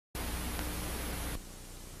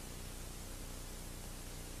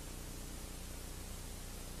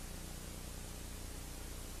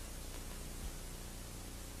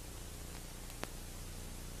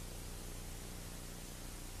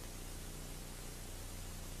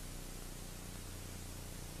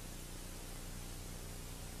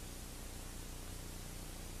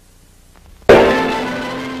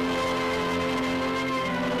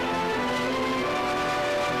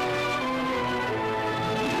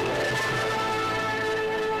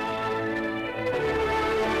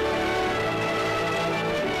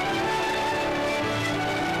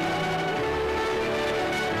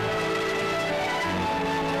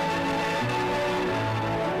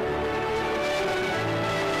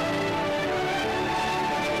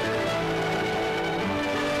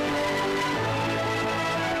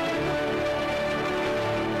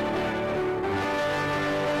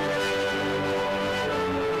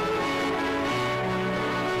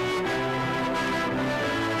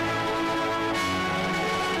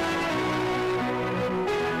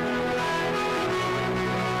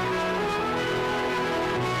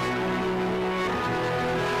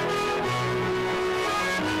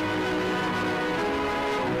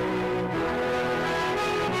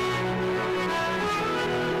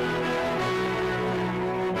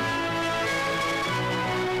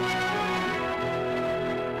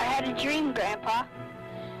Grandpa.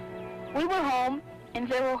 We were home, and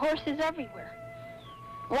there were horses everywhere.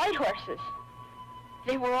 White horses.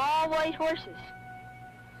 They were all white horses.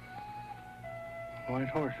 White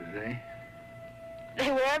horses, eh?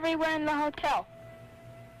 They were everywhere in the hotel,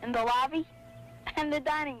 in the lobby, and the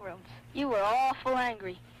dining rooms. You were awful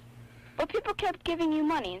angry. But people kept giving you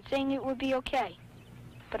money and saying it would be okay.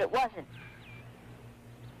 But it wasn't.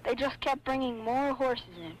 They just kept bringing more horses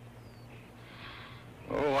in.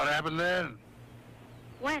 Oh, what happened then?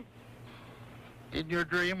 When? In your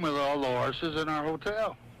dream with all the horses in our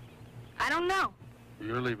hotel. I don't know.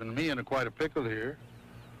 You're leaving me in quite a pickle here.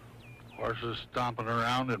 Horses stomping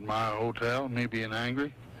around in my hotel, me being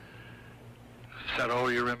angry. Is that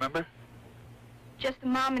all you remember? Just the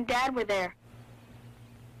Mom and Dad were there.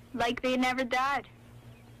 Like they never died.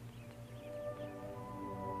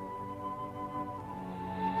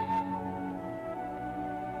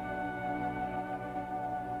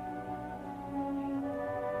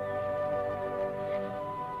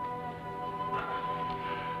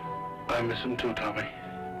 I miss him too, Tommy.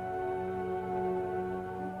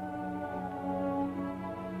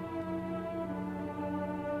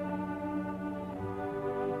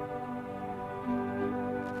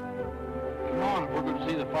 Come on, if we're going to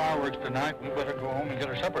see the fireworks tonight, we better go home and get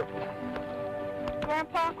our supper.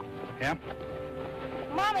 Grandpa? Yeah?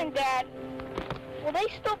 Mom and Dad, will they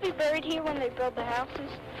still be buried here when they build the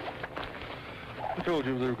houses? I told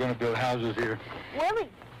you they were going to build houses here. Willie?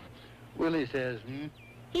 Willie says,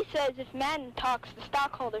 He says if Madden talks the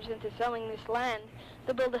stockholders into selling this land,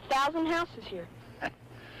 they'll build 1,000 houses here.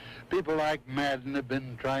 People like Madden have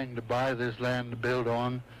been trying to buy this land to build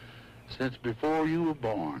on since before you were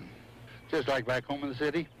born. Just like back home in the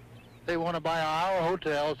city, they want to buy our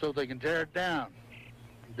hotel so they can tear it down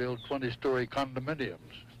and build 20-story condominiums.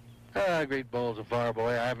 Great balls of fire,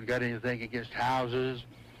 boy. I haven't got anything against houses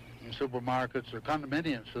and supermarkets or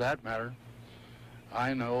condominiums for that matter.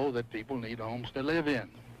 I know that people need homes to live in,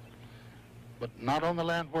 but not on the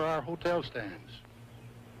land where our hotel stands.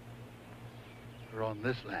 Or on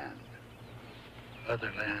this land, other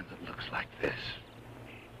land that looks like this.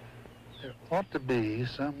 There ought to be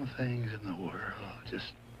some things in the world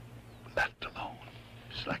just left alone,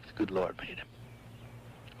 just like the good Lord made them.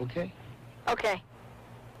 Okay? Okay.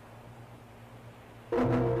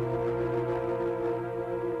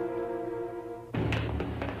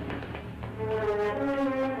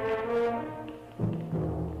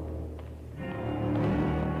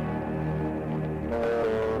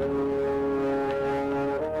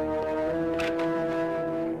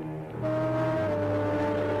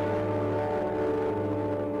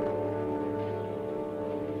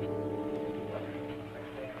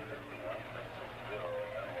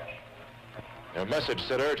 Your message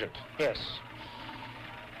said urgent. Yes.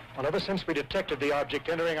 Well, ever since we detected the object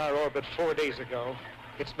entering our orbit 4 days ago,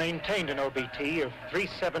 it's maintained an OBT of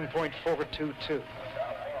 37.422.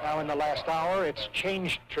 Now, in the last hour, it's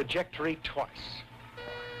changed trajectory twice.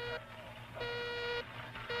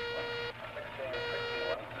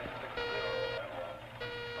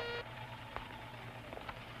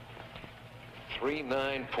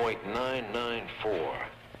 .994.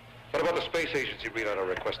 What about the space agency readout I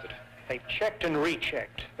requested? They've checked and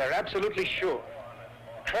rechecked. They're absolutely sure.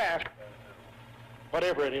 Craft,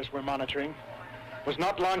 whatever it is we're monitoring, was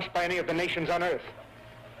not launched by any of the nations on Earth.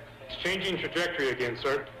 It's changing trajectory again,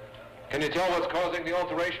 sir. Can you tell what's causing the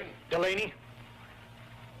alteration? Delaney?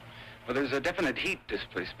 Well, there's a definite heat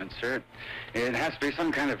displacement, sir. It has to be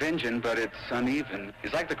some kind of engine, but it's uneven.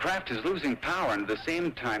 It's like the craft is losing power and at the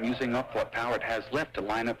same time using up what power it has left to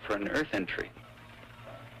line up for an Earth entry.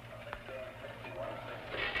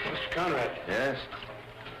 Mr. Conrad. Yes?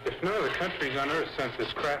 If none of the countries on Earth sent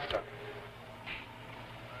this craft up,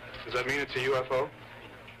 does that mean it's a UFO?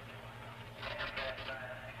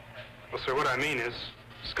 Well, sir, what I mean is,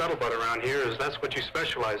 scuttlebutt around here is that's what you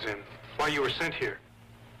specialize in, why you were sent here.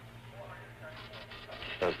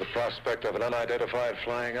 Does the prospect of an unidentified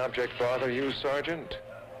flying object bother you, Sergeant?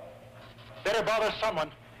 Better bother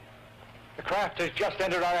someone. The craft has just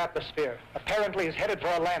entered our atmosphere. Apparently is headed for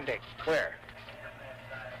a landing. Where?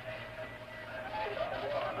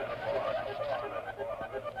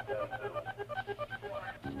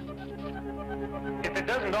 If it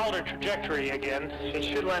doesn't alter trajectory again, it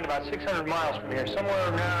should land about 600 miles from here,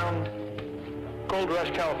 somewhere around Gold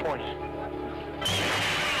Rush, California.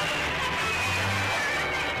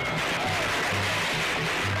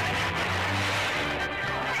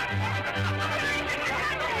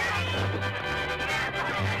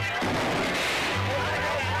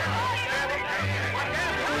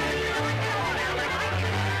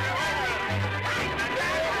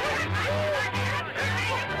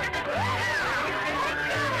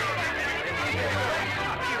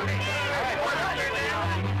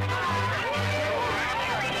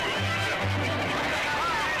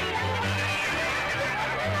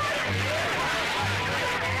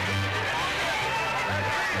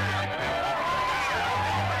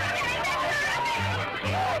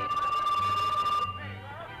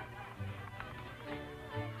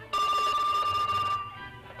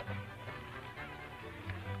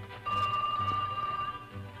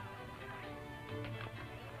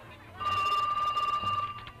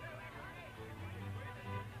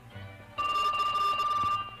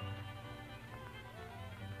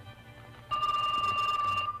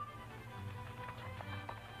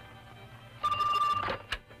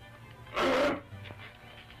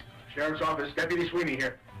 Sheriff's Office, Deputy Sweeney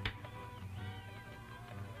here.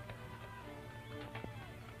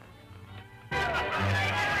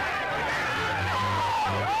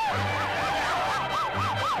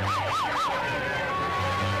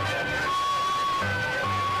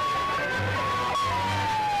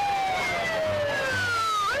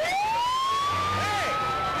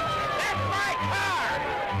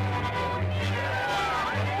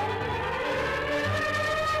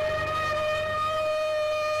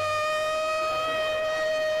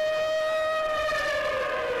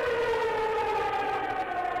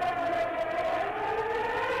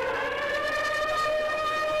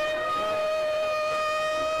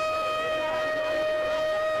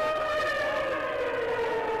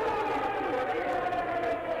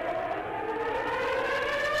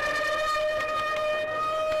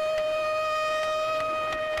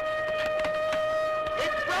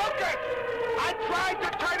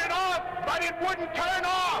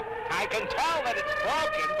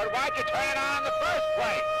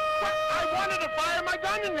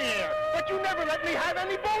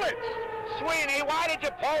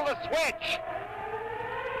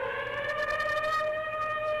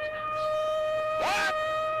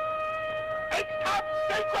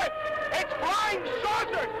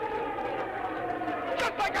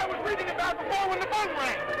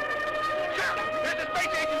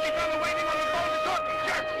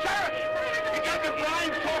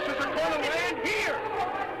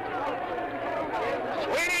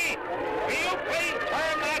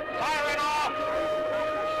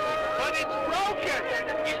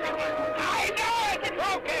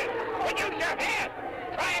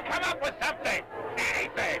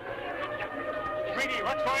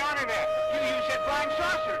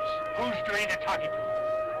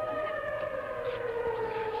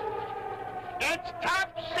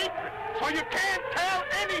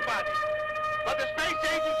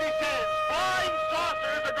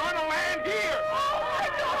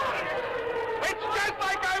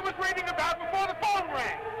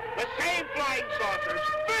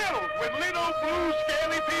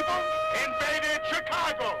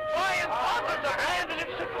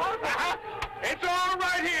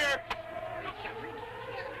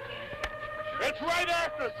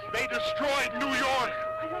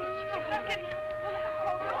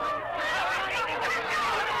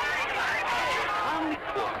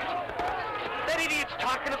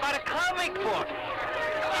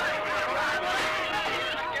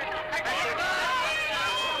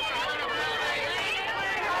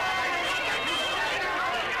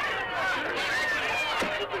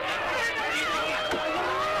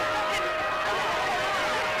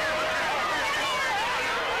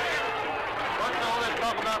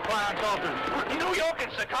 New York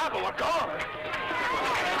and Chicago are gone.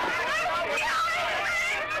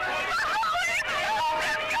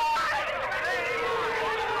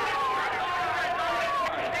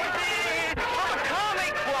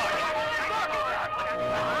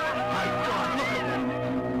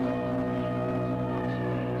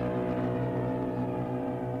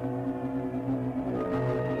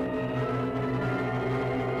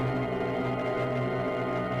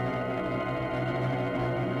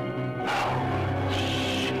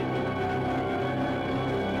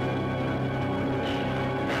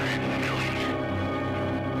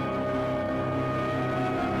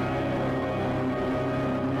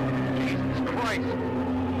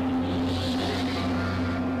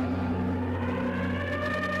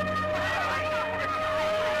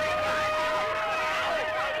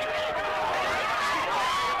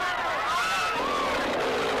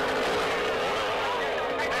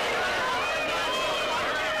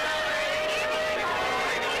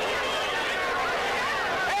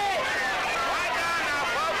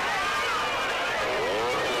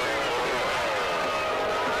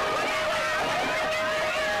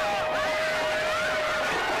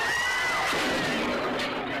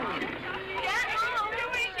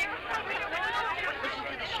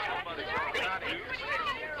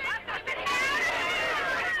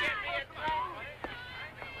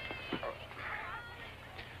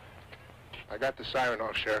 I got the siren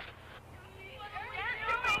off, Sheriff.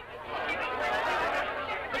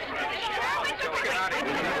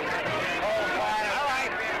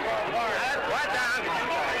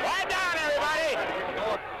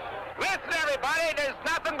 There's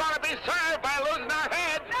nothing going to be served by losing our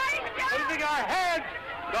heads. Losing our heads?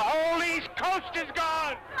 The whole East Coast is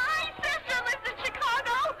gone. My sister lives in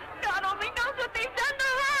Chicago. God only knows what they've done to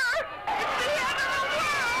her. It's the end of the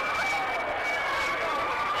world.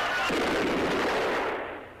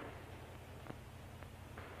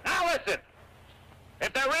 Now listen.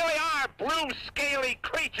 If there really are blue, scaly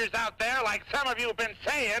creatures out there, like some of you have been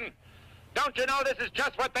saying, Don't you know this is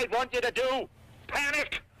just what they want you to do?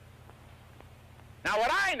 Panic? Now,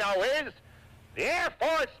 what I know is the Air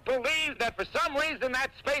Force believes that for some reason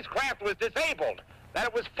that spacecraft was disabled, that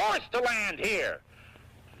it was forced to land here,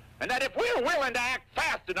 and that if we're willing to act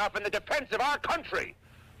fast enough in the defense of our country,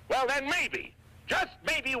 well, then maybe, just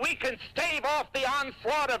maybe, we can stave off the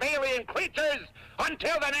onslaught of alien creatures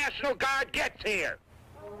until the National Guard gets here.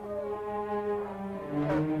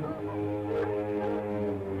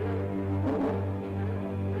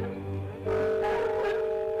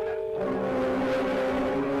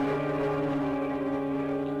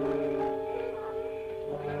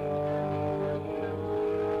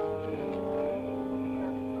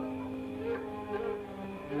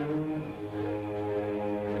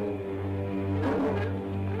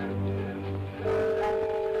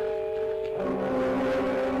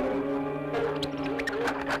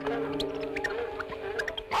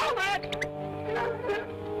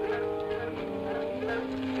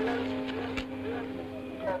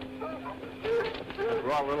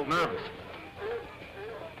 We're all a little nervous.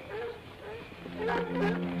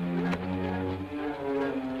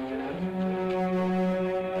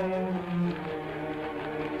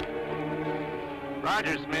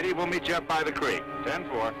 Roger, Smitty. We'll meet you up by the creek.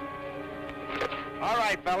 10-4. All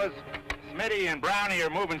right, fellas. Smitty and Brownie are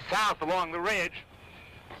moving south along the ridge.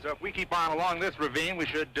 So if we keep on along this ravine, we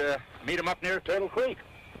should meet them up near Turtle Creek.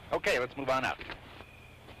 Okay, let's move on out.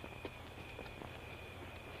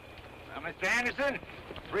 Now, Mr. Anderson,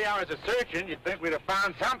 3 hours of searching, you'd think we'd have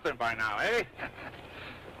found something by now, eh?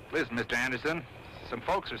 Listen, Mr. Anderson, some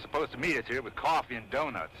folks are supposed to meet us here with coffee and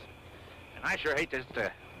donuts. And I sure hate just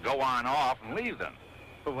to go on off and leave them.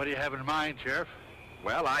 But what do you have in mind, Sheriff?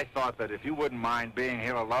 Well, I thought that if you wouldn't mind being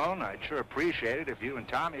here alone, I'd sure appreciate it if you and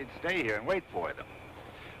Tommy'd stay here and wait for them.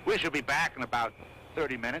 We shall be back in about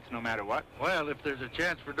 30 minutes, no matter what. Well, if there's a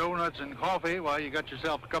chance for donuts and coffee, well, you got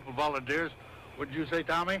yourself a couple volunteers. Wouldn't you say,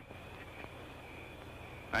 Tommy?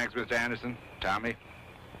 Thanks, Mr. Anderson. Tommy.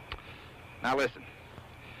 Now, listen.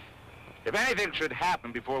 If anything should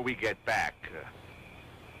happen before we get back,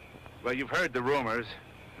 well, you've heard the rumors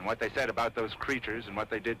and what they said about those creatures and what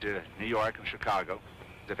they did to New York and Chicago.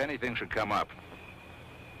 If anything should come up,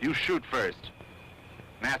 you shoot first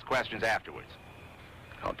and ask questions afterwards.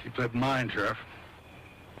 I'll keep that in mind, Sheriff.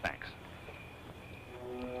 Thanks.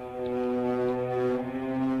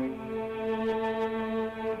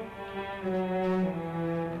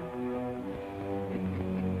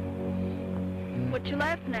 What you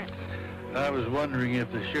laughing at? I was wondering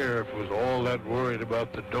if the sheriff was all that worried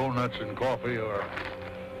about the donuts and coffee, or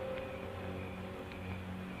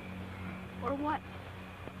what?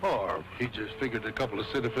 Or he just figured a couple of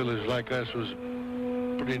city fellas like us was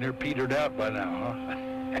pretty near petered out by now, huh?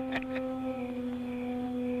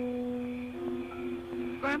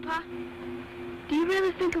 Grandpa, do you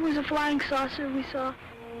really think it was a flying saucer we saw?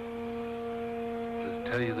 To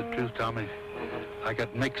tell you the truth, Tommy, I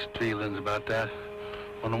got mixed feelings about that.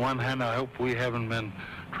 On the one hand, I hope we haven't been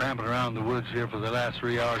tramping around the woods here for the last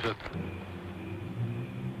 3 hours.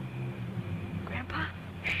 Grandpa?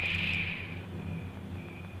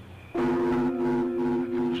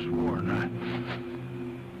 Sworn, right?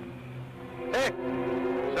 Hey,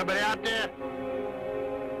 somebody out there?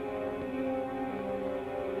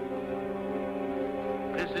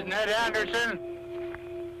 This is Ned Anderson.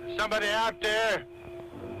 There's somebody out there.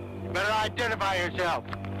 You better identify yourself.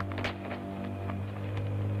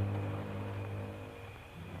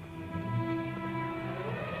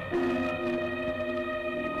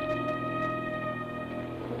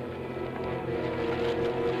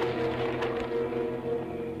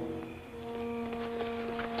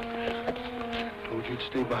 Told you to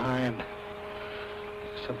stay behind.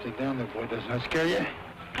 Something down there, boy. Doesn't that scare you?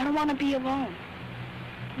 I don't want to be alone.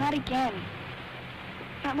 Not again.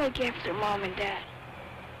 Not like after Mom and Dad.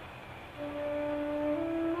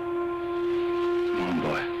 Come on,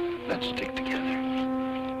 boy. Let's stick together.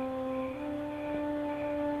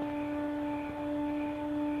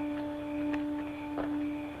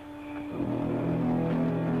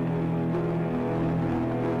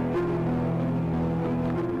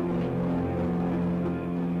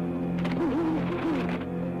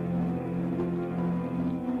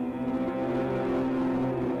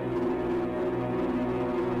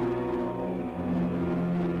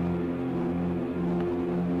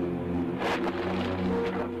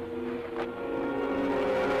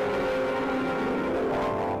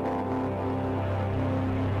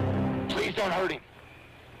 Don't hurt him.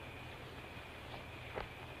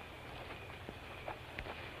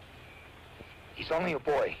 He's only a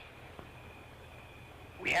boy.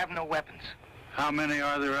 We have no weapons. How many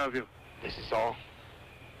are there of you? This is all.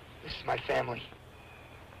 This is my family.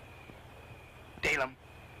 Dalem.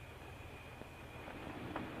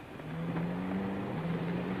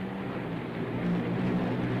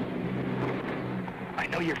 I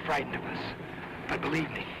know you're frightened of us, but believe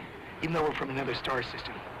me, even though we're from another star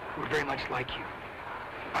system, we're very much like you.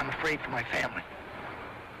 I'm afraid for my family.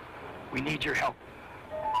 We need your help.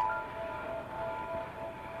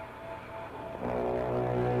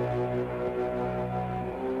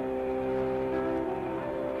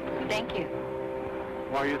 Thank you.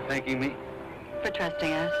 Why are you thanking me? For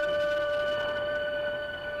trusting us.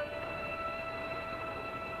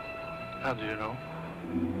 How do you know?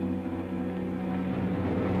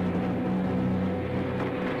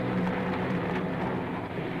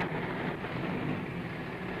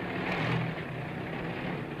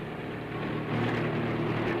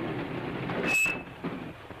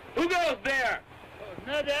 Who goes there?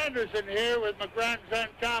 Ned Anderson here with my grandson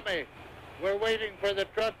Tommy. We're waiting for the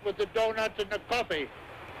truck with the donuts and the coffee.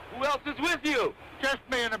 Who else is with you? Just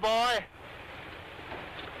me and the boy.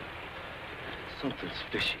 Something's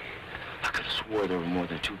fishy. I could have swore there were more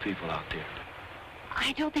than 2 people out there.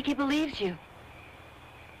 I don't think he believes you.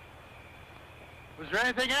 Was there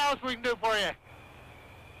anything else we can do for you?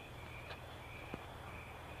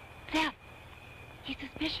 Zeph, he's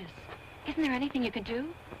suspicious. Isn't there anything you can do?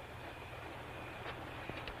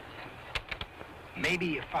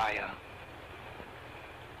 Maybe if I,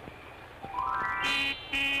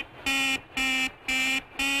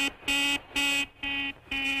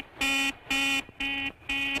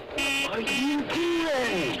 What are you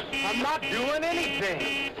doing? I'm not doing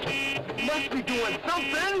anything. You must be doing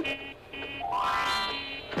something.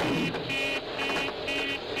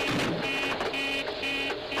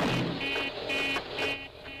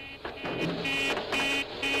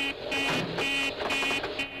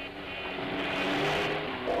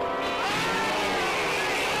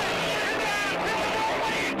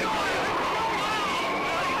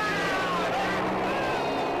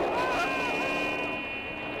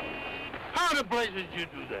 How the blazes did you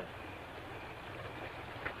do that?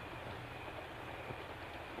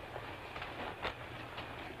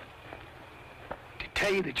 to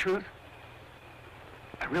tell you the truth,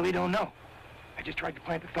 I really don't know. I just tried to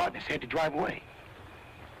plant the thought in his head to drive away.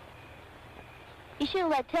 You should have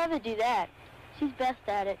let Teva do that. She's best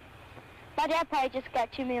at it. My dad probably just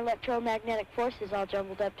got too many electromagnetic forces all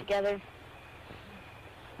jumbled up together.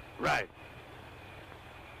 Right.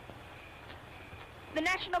 The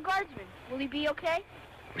National Guardsman, will he be okay?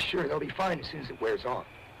 Well, sure, they'll be fine as soon as it wears off.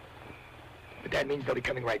 But that means they'll be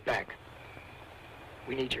coming right back.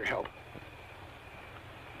 We need your help.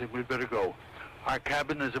 Then we'd better go. Our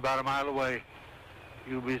cabin is about a mile away.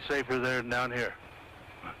 You'll be safer there than down here.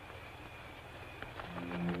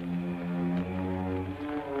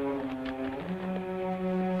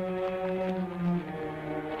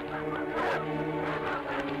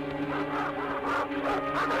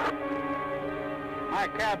 My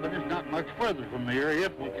cabin is not much further from here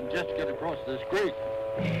if we can just get across this creek.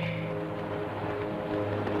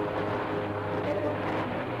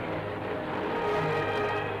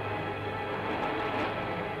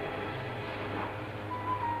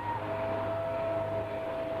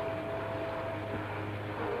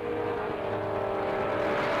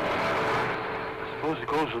 I suppose it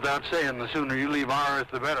goes without saying, the sooner you leave our Earth,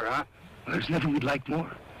 the better, huh? Well, there's nothing we'd like more.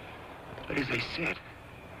 But as I said,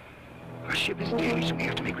 our ship is damaged and we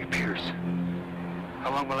have to make repairs.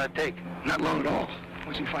 How long will that take? Not long at all,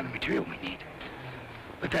 once we find the material we need.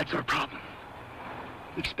 But that's our problem.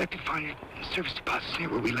 We expect to find it in the surface deposits near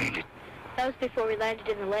where we landed. That was before we landed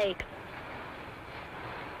in the lake.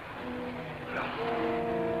 Well,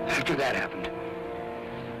 after that happened,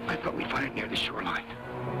 I thought we'd find it near the shoreline.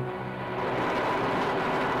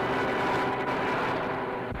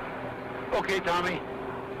 Okay, Tommy.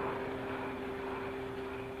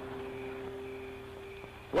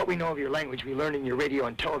 What we know of your language, we learned in your radio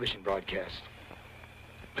and television broadcasts.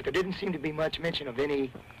 But there didn't seem to be much mention of any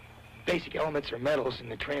basic elements or metals in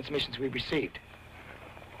the transmissions we received.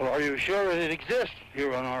 Well, are you sure it exists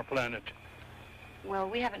here on our planet? Well,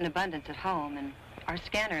 we have it in abundance at home, and our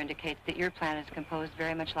scanner indicates that your planet is composed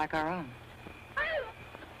very much like our own.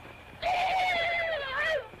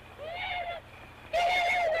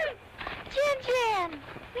 Jin,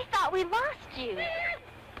 we thought we lost you.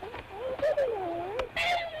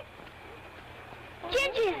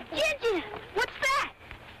 Jin, what's that?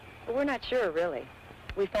 Well, we're not sure, really.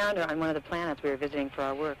 We found her on one of the planets we were visiting for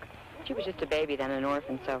our work. She was just a baby then, an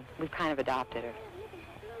orphan, so we've kind of adopted her.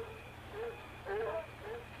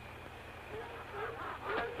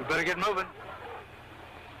 We better get moving.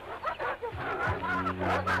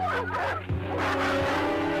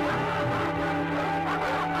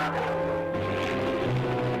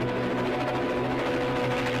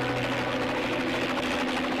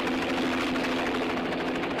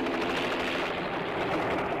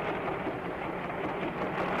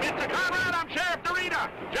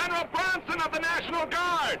 National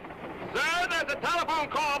Guard. Sir, there's a telephone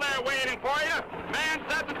call there waiting for you. Man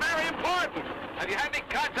says it's very important. Have you had any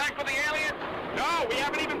contact with the aliens? No, we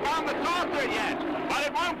haven't even found the saucer yet. But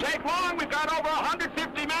it won't take long. We've got over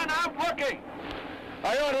 150 men out looking.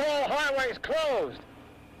 I ordered all highways closed.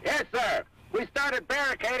 Yes, sir. We started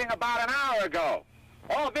barricading about an hour ago.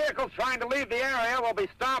 All vehicles trying to leave the area will be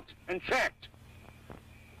stopped and checked.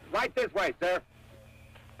 Right this way, sir.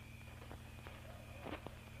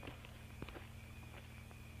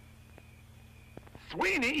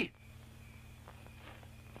 Sweeney?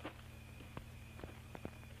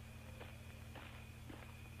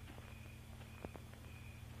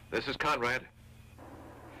 This is Conrad.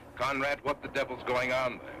 Conrad, what the devil's going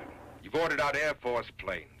on there? You've ordered out Air Force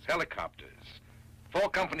planes, helicopters, 4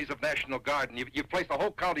 companies of National Guard, and you've placed the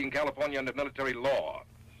whole county in California under military law.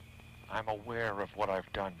 I'm aware of what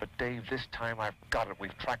I've done, but Dave, this time I've got it.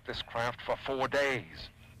 We've tracked this craft for 4 days.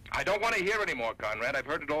 I don't want to hear any more, Conrad. I've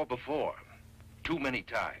heard it all before. Too many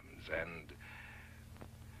times, and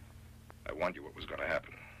I warned you what was going to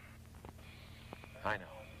happen. I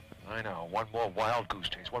know. One more wild goose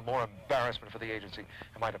chase, one more embarrassment for the agency,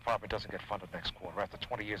 and my department doesn't get funded next quarter. After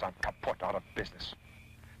 20 years, I'm kaput, out of business.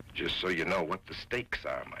 Just so you know what the stakes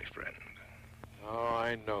are, my friend. Oh,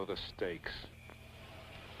 I know the stakes.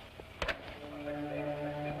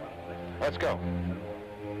 Let's go.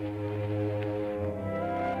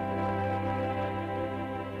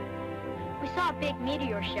 We saw a big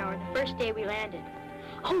meteor shower the first day we landed.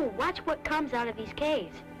 Oh, watch what comes out of these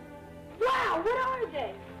caves. Wow, what are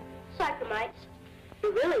they? Cyclamites.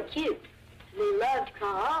 They're really cute. They love to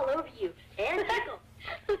crawl all over you and tickle.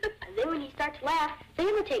 And then when you start to laugh, they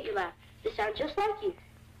imitate your laugh. They sound just like you.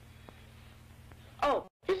 Oh,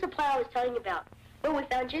 this is the plant I was telling you about, where we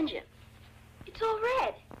found Ginger. It's all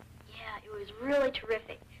red. Yeah, it was really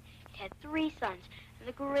terrific. It had 3 sons and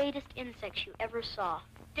the greatest insects you ever saw.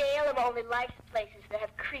 Dale only likes places that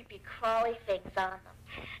have creepy, crawly things on them.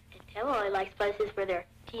 And Tim only likes places where they're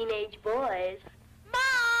teenage boys.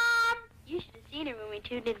 Mom! You should have seen her when we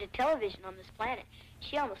tuned into television on this planet.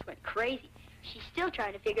 She almost went crazy. She's still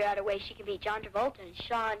trying to figure out a way she can beat John Travolta and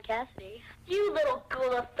Sean Cassidy. You little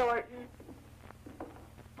ghoul of Thornton.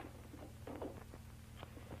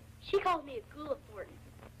 She calls me a ghoul of Thornton.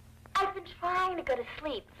 I've been trying to go to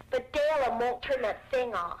sleep, but Dale won't turn that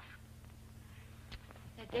thing off.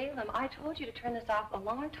 Now, Dale, I told you to turn this off a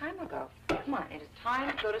long time ago. Come on, it is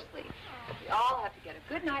time to go to sleep. We all have to get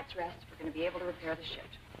a good night's rest if we're going to be able to repair the ship.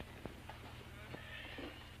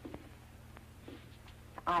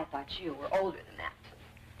 I thought you were older than that.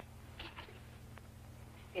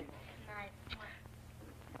 Good night.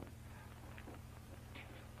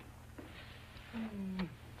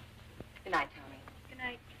 Good night, Tommy. Good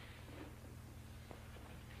night.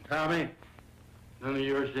 Tommy, none of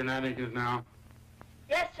your shenanigans now.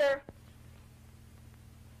 Yes, sir.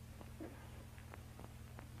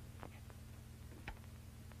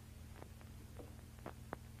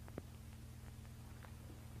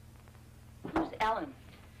 Who's Ellen?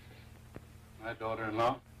 My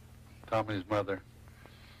daughter-in-law, Tommy's mother.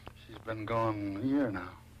 She's been gone a year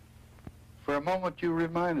now. For a moment, you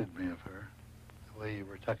reminded me of her, the way you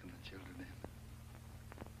were tucking the children in.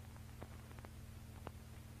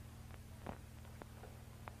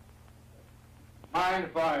 Mind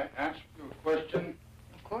if I ask you a question?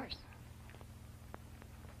 Of course.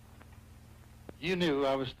 You knew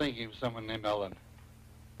I was thinking of someone named Ellen.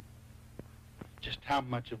 Just how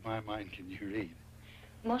much of my mind can you read?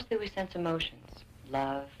 Mostly we sense emotions.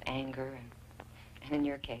 Love, anger, and in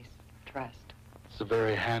your case, trust. It's a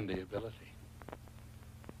very handy ability.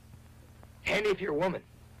 Handy if you're a woman.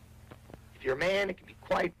 If you're a man, it can be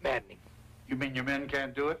quite maddening. You mean your men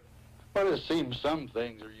can't do it? Well, it seems some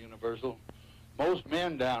things are universal. Most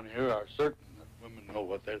men down here are certain that women know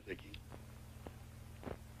what they're thinking.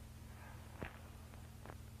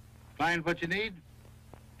 Find what you need?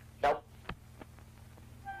 Nope.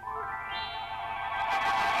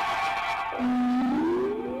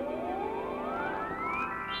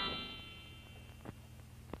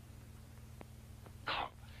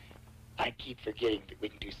 I keep forgetting that we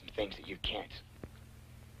can do some things that you can't.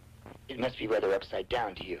 It must be rather upside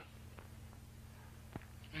down to you.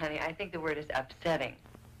 Honey, I think the word is upsetting.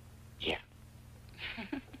 Yeah.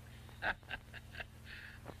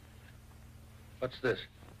 What's this?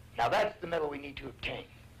 Now that's the metal we need to obtain.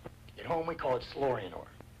 At home we call it Silurian ore.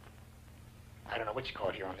 I don't know what you call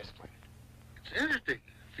it here on this planet. It's interesting.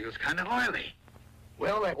 Feels kind of oily.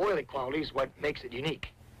 Well, that oily quality is what makes it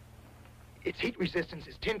unique. Its heat resistance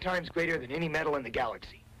is 10 times greater than any metal in the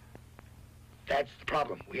galaxy. That's the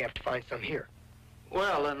problem. We have to find some here.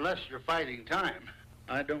 Well, unless you're fighting time,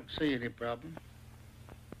 I don't see any problem.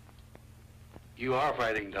 You are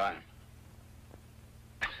fighting time.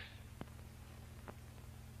 Oh,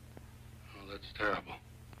 that's terrible.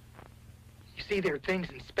 You see, there are things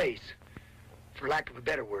in space, for lack of a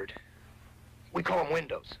better word, we call them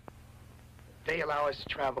windows. They allow us to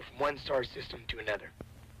travel from one star system to another.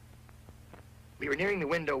 We were nearing the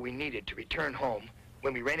window we needed to return home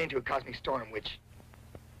when we ran into a cosmic storm which,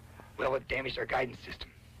 well, it damaged our guidance system.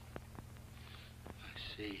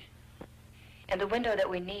 I see. And the window that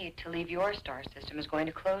we need to leave your star system is going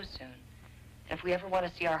to close soon. And if we ever want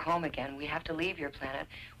to see our home again, we have to leave your planet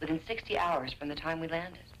within 60 hours from the time we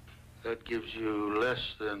landed. That gives you less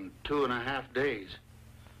than 2.5 days.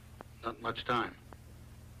 Not much time.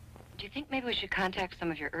 Do you think maybe we should contact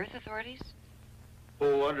some of your Earth authorities?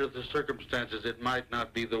 Oh, under the circumstances, it might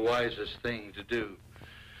not be the wisest thing to do.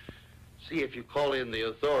 See, if you call in the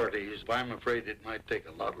authorities, I'm afraid it might take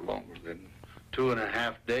a lot longer than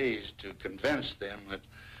 2.5 days to convince them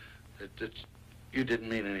that you didn't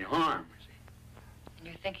mean any harm, you see. And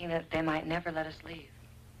you're thinking that they might never let us leave.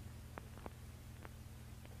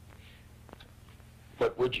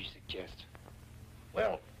 What would you suggest?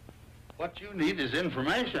 Well, what you need is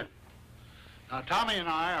information. Now, Tommy and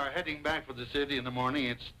I are heading back for the city in the morning.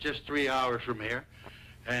 It's just 3 hours from here,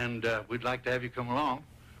 and we'd like to have you come along.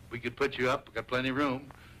 We could put you up, we've got plenty of room,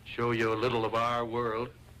 show you a little of our world.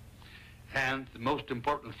 And the most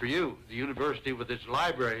important for you, the university with its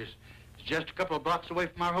libraries is just a couple of blocks away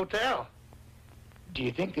from our hotel. Do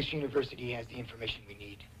you think this university has the information we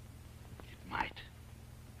need? It might.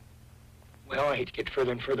 Well, I hate to get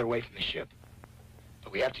further and further away from the ship,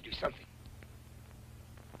 but we have to do something.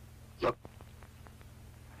 Look,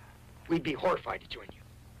 we'd be horrified to join you.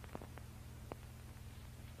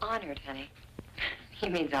 Honored, honey. He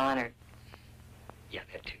means honored. Yeah,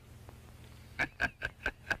 that too.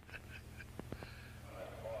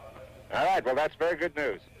 All right, well, that's very good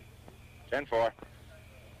news. 10-4.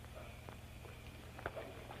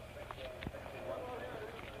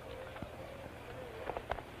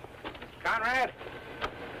 Conrad?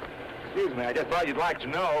 Excuse me, I just thought you'd like to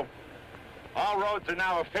know. All roads are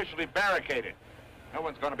now officially barricaded. No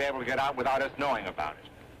one's going to be able to get out without us knowing about it.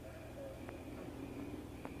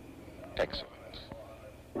 Excellent.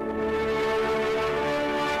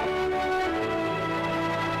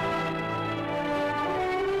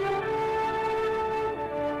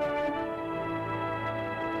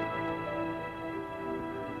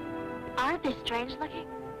 Aren't they strange looking?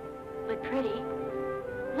 But pretty.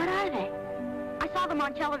 What are they? I saw them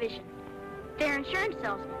on television. They're insurance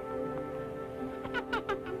salesmen.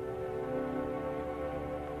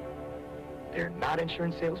 They're not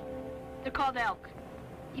insurance salesmen? They're called elk.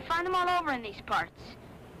 You find them all over in these parts.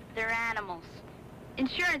 They're animals.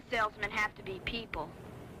 Insurance salesmen have to be people.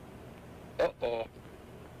 Uh-oh.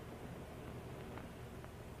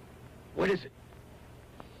 What is it?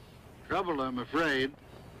 Trouble, I'm afraid.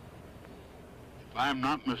 If I'm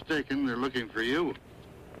not mistaken, they're looking for you.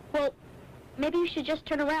 Well, maybe you should just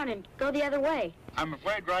turn around and go the other way. I'm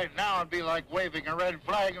afraid right now it'd be like waving a red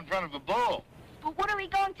flag in front of a bull. But what are we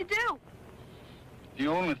going to do? The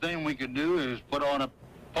only thing we can do is put on a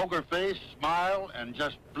poker face, smile, and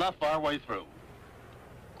just bluff our way through.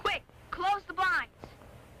 Quick, close the blinds.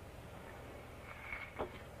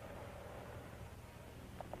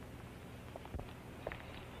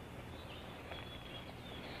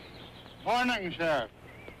 Morning, Sheriff.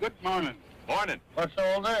 Good morning. Morning. What's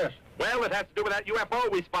all this? Well, it has to do with that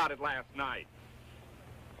UFO we spotted last night.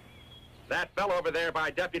 That fellow over there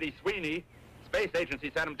by Deputy Sweeney, space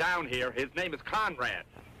agency sent him down here. His name is Conrad.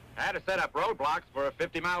 I had to set up roadblocks for a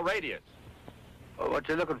 50-mile radius. Well, what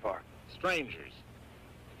you looking for? Strangers.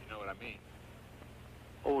 You know what I mean?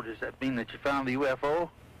 Oh, does that mean that you found the UFO?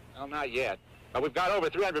 Well, not yet. But we've got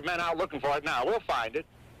over 300 men out looking for it now. We'll find it.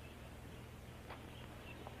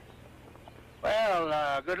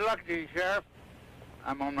 Well, good luck to you, Sheriff.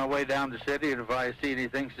 I'm on my way down the city, and if I see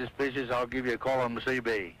anything suspicious, I'll give you a call on the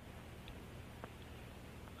CB.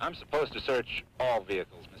 I'm supposed to search all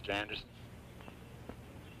vehicles, Mr. Anderson.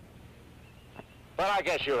 But I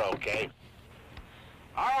guess you're okay.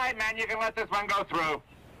 All right, man, you can let this one go through.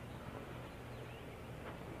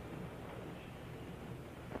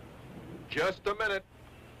 Just a minute.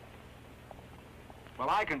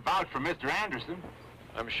 Well, I can vouch for Mr. Anderson.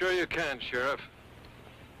 I'm sure you can, Sheriff.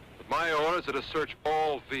 But my orders are to search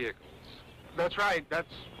all vehicles. That's right.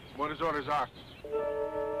 That's what his orders are.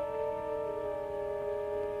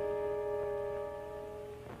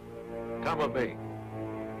 Come with me.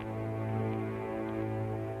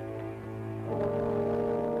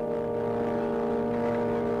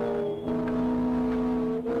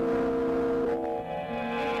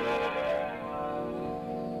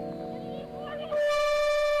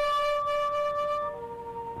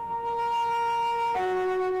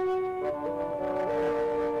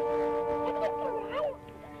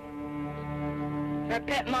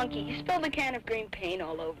 pet monkey. You spilled a can of green paint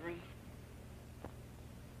all over him.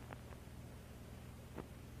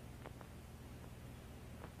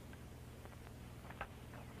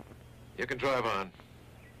 You can drive on.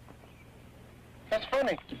 That's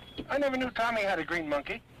funny. I never knew Tommy had a green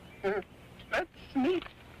monkey. That's neat.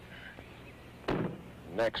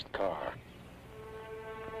 Next car.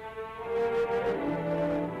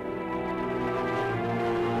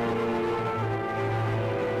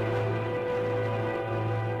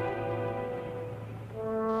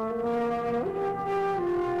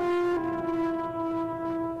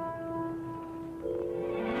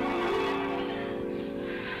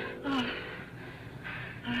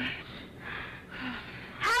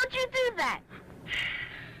 How'd you do that?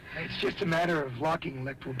 It's just a matter of locking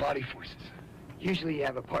electrical body forces. Usually you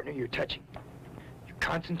have a partner you're touching. You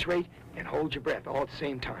concentrate and hold your breath all at the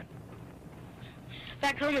same time.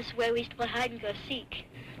 Back home is the way we used to play hide and go seek.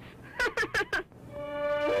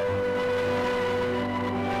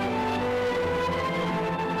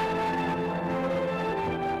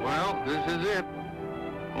 Well, this is it.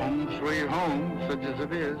 Home sweet home, such as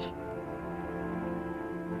it is.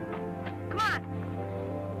 Come on.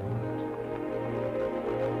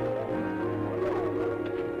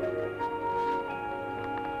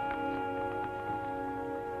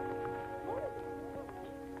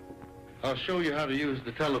 I'll show you how to use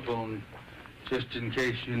the telephone, just in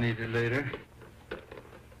case you need it later.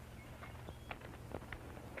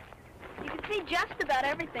 You can see just about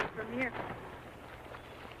everything from here.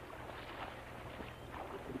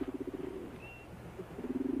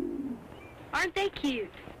 Aren't they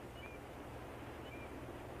cute?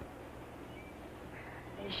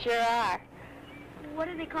 They sure are. What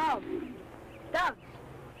are they called? Doves.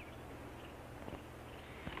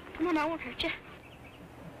 Come on, I won't hurt you.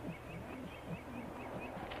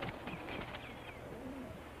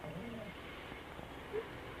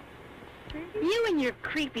 You and your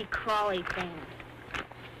creepy crawly thing.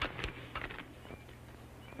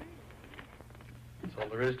 That's all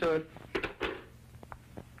there is to it.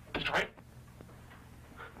 That's right.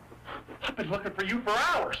 I've been looking for you for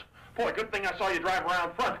hours. Boy, good thing I saw you drive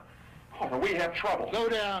around front. Oh, we have trouble. Slow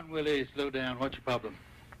down, Willie, slow down. What's your problem?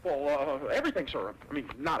 Well, everything, sir. I mean,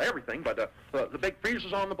 not everything, but the big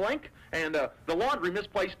freezer's on the blink, and the laundry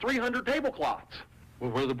misplaced 300 tablecloths.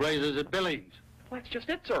 Well, were the blazers at Billings? Well, that's just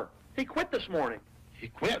it, sir. He quit this morning. He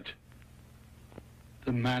quit?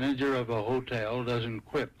 The manager of a hotel doesn't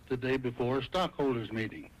quit the day before a stockholders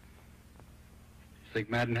meeting. You think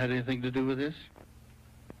Madden had anything to do with this?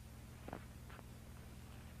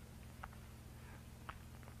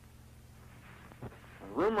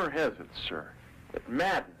 Rumor has it, sir, that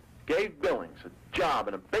Madden gave Billings a job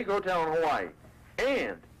in a big hotel in Hawaii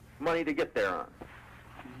and money to get there on.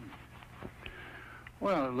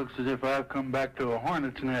 Well, it looks as if I've come back to a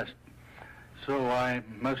hornet's nest, so I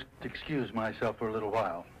must excuse myself for a little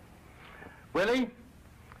while. Willie,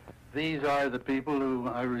 these are the people who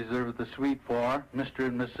I reserved the suite for, Mr.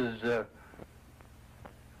 and Mrs.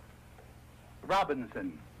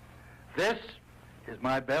 Robinson. This is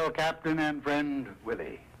my bell captain and friend,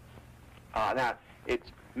 Willie. Now,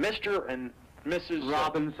 it's Mr. and Mrs.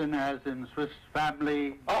 Robinson, as in Swiss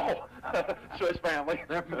family. Oh, Swiss family.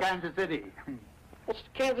 They're from Kansas City. Well, it's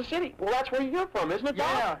Kansas City. Well, that's where you're from, isn't it,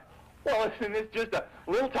 Bob? Yeah. Well, isn't this just a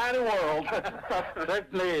little tiny world?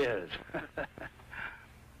 Certainly is.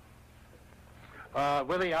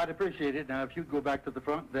 Willie, I'd appreciate it. Now, if you'd go back to the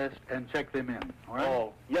front desk and check them in, all right?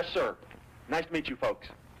 Oh, yes, sir. Nice to meet you, folks.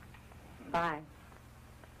 Bye.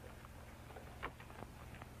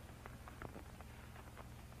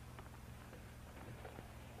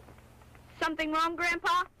 Something wrong,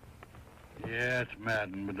 Grandpa? Yeah, it's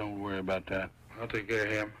Madden, but don't worry about that. I'll take care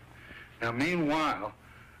of him. Now, meanwhile,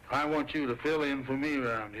 I want you to fill in for me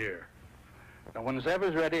around here. Now, when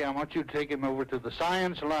Zeva's ready, I want you to take him over to the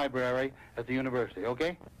science library at the university,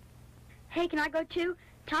 okay? Hey, can I go too?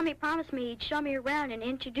 Tommy promised me he'd show me around and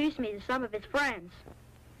introduce me to some of his friends.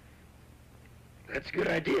 That's a good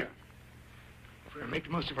idea. If we're going to make the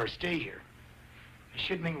most of our stay here, we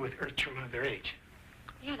should mingle with Earth children of their age.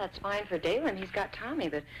 Yeah, that's fine for Dalen. He's got Tommy,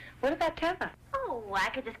 but what about Teva? Oh, I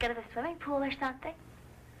could just go to the swimming pool or something.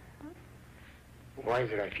 Why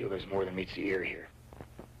is it I feel there's more than meets the ear here?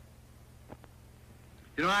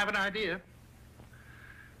 You know, I have an idea.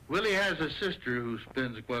 Willie has a sister who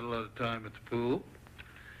spends quite a lot of time at the pool.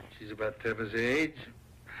 She's about Teva's age.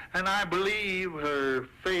 And I believe her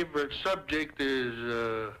favorite subject is,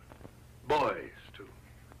 boys, too.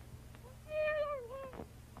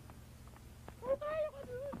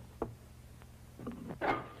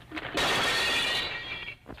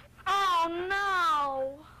 Oh,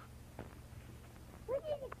 no.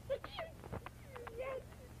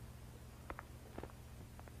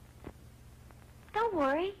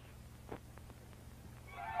 worry.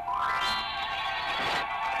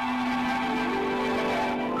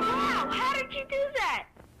 Wow, how did you do that?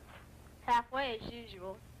 Halfway as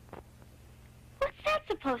usual. What's that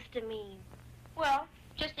supposed to mean? Well,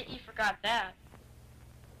 just that you forgot that.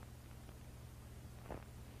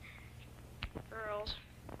 Girls.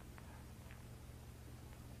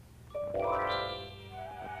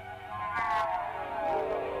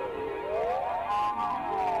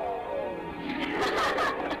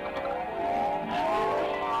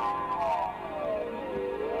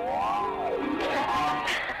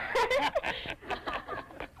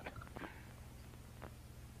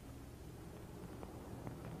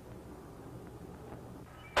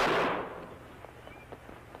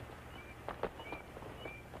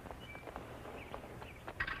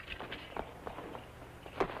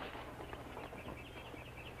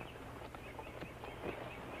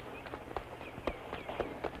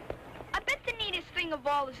 Of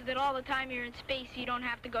all is that all the time you're in space, you don't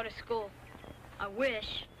have to go to school. I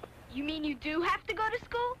wish. You mean you do have to go to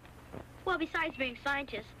school? Well, besides being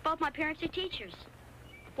scientists, both my parents are teachers.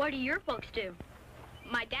 What do your folks do?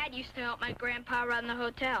 My dad used to help my grandpa run the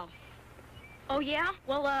hotel. Oh, yeah?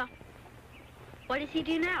 Well, what does he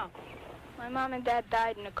do now? My mom and dad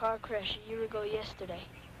died in a car crash a year ago yesterday.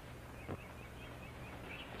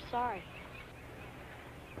 I'm sorry.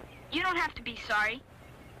 You don't have to be sorry.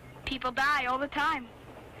 People die all the time,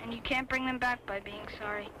 and you can't bring them back by being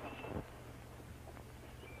sorry.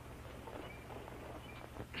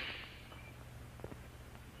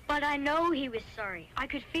 But I know he was sorry. I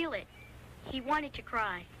could feel it. He wanted to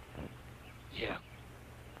cry. Yeah.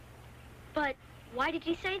 But why did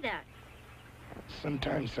he say that?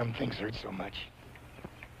 Sometimes some things hurt so much.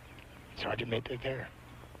 It's hard to admit they're there.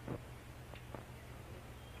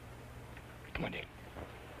 Come on, Dave.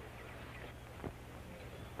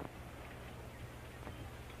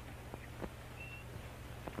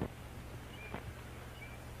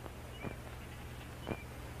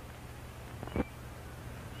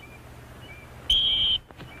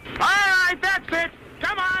 That's it!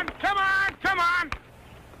 Come on, come on, come on!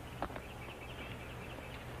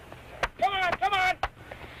 Come on, come on!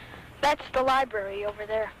 That's the library over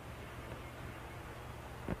there.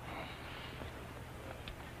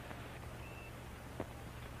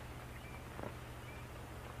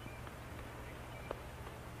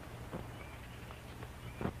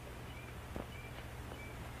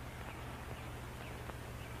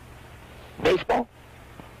 Baseball?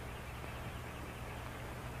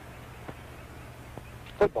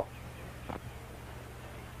 Football.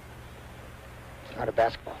 It's not a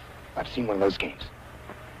basketball. I've seen one of those games.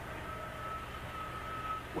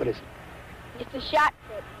 What is it? It's a shot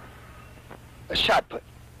put. A shot put.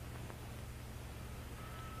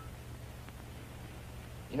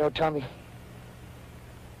 You know, Tommy,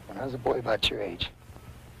 when I was a boy about your age,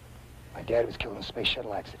 my dad was killed in a space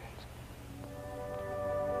shuttle accident.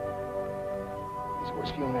 It was the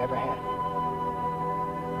worst feeling I ever had.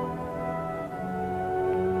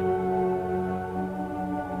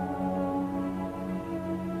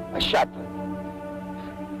 A shot put.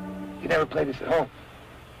 You never play this at home.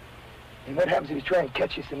 And what happens if you try and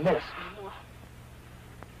catch us in this?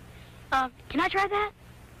 Can I try that?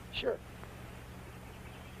 Sure.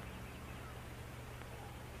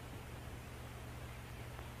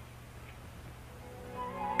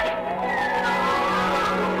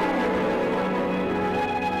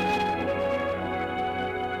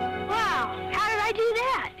 Wow, how did I do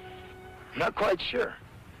that? Not quite sure.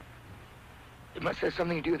 It must have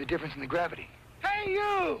something to do with the difference in the gravity. Hey,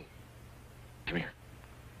 you! Come here.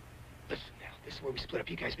 Listen now, this is where we split up.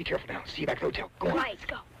 You guys be careful now. See you back at the hotel. Go on. Right, let's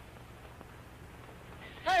go.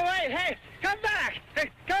 Hey, wait, hey, come back! Hey,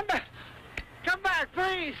 come back! Come back,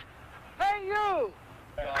 please! Hey, you!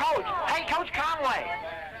 Coach! Hey, Coach Conway!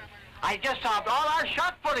 I just solved all our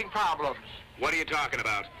shot-putting problems. What are you talking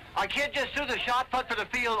about? Our kid just threw the shot put to the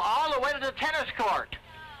field all the way to the tennis court.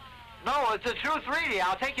 No, it's the truth, really.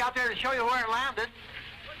 I'll take you out there to show you where it landed.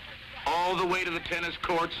 All the way to the tennis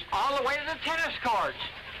courts? All the way to the tennis courts.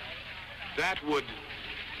 That would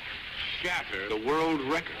shatter the world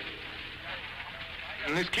record.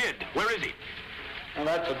 And this kid, where is he? Well,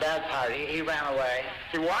 that's the bad part. He ran away.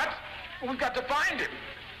 He what? We've got to find him.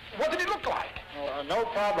 What did he look like? No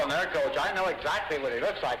problem there, Coach. I know exactly what he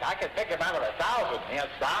looks like. I could pick him out of 1,000. He has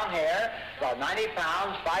brown hair, about 90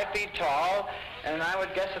 pounds, 5 feet tall, and I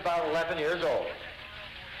would guess about 11 years old.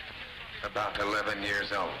 About 11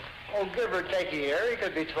 years old. Oh, give or take a year. He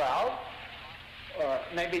could be 12. Or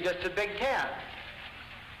maybe just a big 10.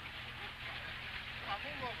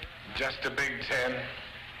 Just a big 10?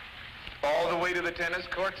 All the way to the tennis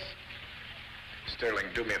courts? Sterling,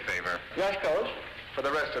 do me a favor. Yes, Coach? For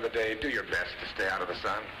the rest of the day, do your best to stay out of the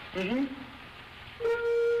sun. Mm-hmm.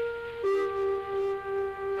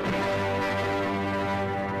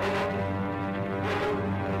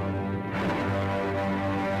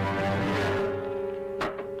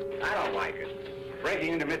 I don't like it.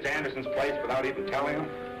 Breaking into Mr. Anderson's place without even telling him.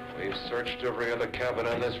 We've searched every other cabin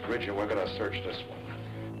on this bridge, and we're going to search this one.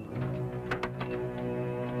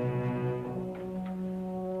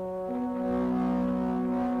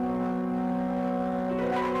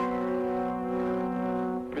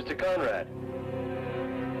 Mr. Conrad.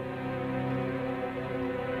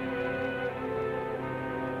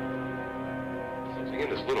 Something in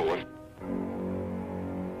this little one.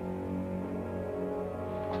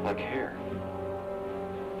 It's like hair.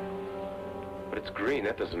 But it's green.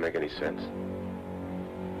 That doesn't make any sense.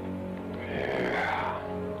 Yeah.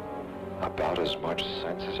 About as much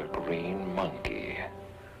sense as a green monkey.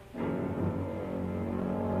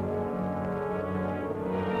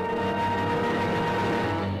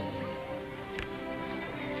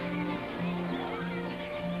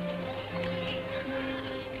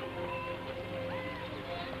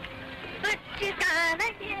 But she's gonna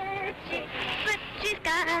get you. But she's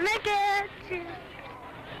gonna get you.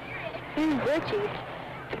 Richie.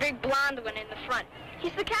 The big blonde one in the front.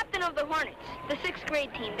 He's the captain of the Hornets, the 6th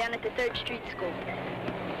grade team down at the 3rd Street School.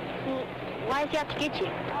 Why does he have to get you?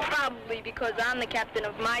 Probably because I'm the captain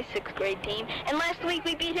of my 6th grade team, and last week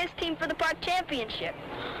we beat his team for the park championship.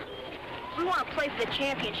 We want to play for the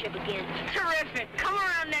championship again. Terrific. Come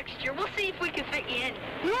around next year. We'll see if we can fit you in.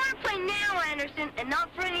 We want to play now, Anderson, and not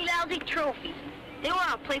for any lousy trophies. They want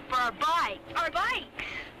to play for our bikes. Our bikes?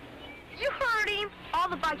 You heard him. All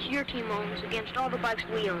the bikes your team owns against all the bikes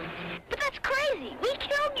we own. But that's crazy. We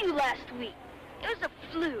killed you last week. It was a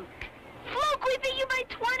fluke. Fluke, we beat you by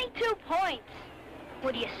 22 points.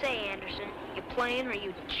 What do you say, Anderson? You playing or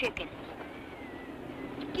you chicken?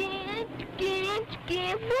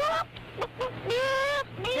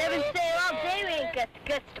 Never say all day we ain't got the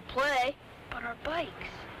guts to play. But our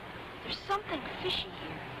bikes, there's something fishy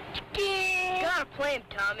here. Gotta play him,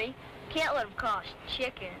 Tommy. Can't let him cost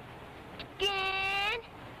chicken. Chicken.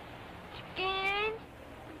 Chicken.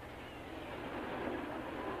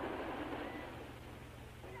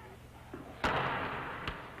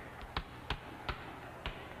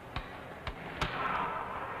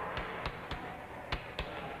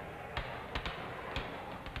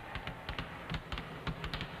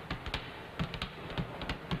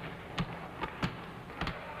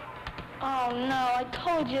 Oh, no, I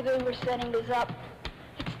told you they were setting this up.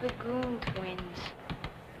 It's the Goon Twins.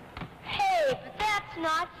 Hey, but that's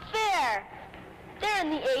not fair. They're in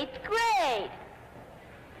the 8th grade.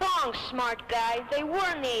 Wrong, smart guy. They were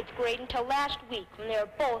in the 8th grade until last week when they were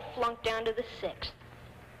both flunked down to the 6th.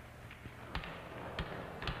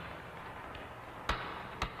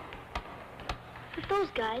 But those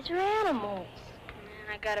guys are animals.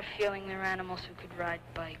 I got a feeling they're animals who could ride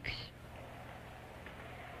bikes.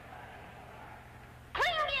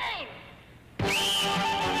 Clean game!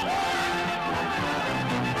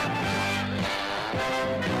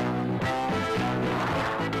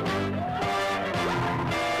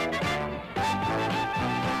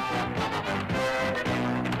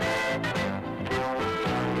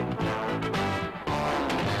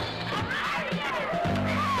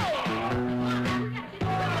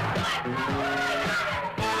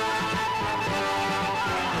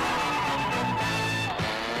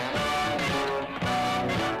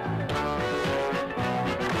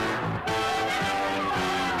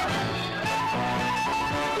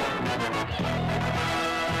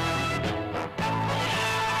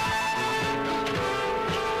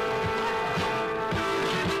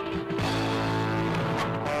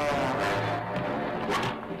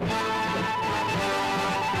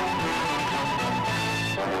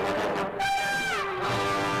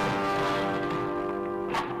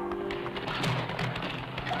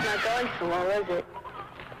 So well, is it?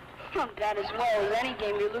 Not that as well as any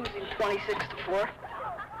game you're losing 26-4.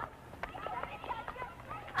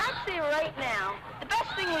 I'd say right now, the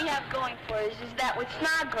best thing we have going for us is that with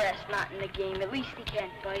Snodgrass not in the game, at least he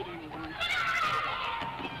can't bite anyone.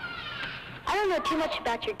 I don't know too much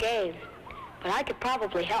about your game, but I could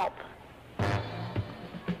probably help.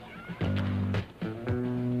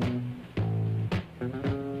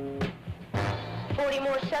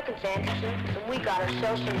 More seconds, Anderson, and we got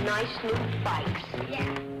ourselves some nice new bikes.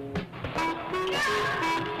 Yeah.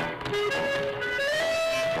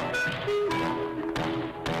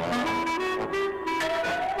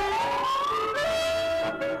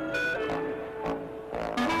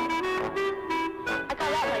 I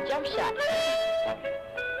got out my jump shot.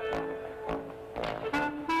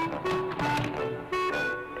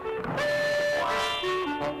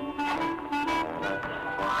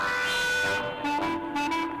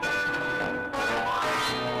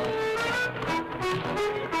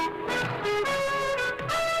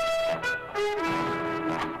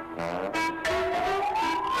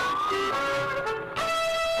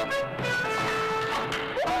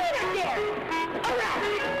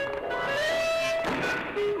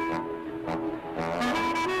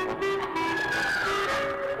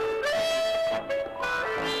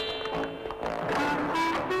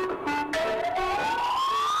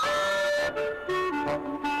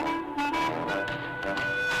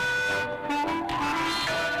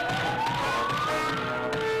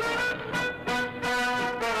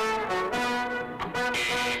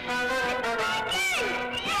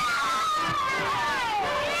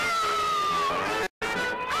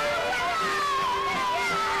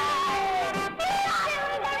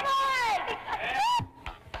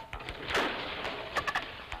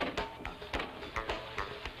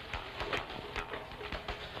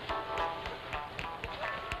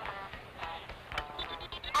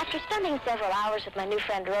 After spending several hours with my new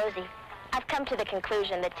friend Rosie, I've come to the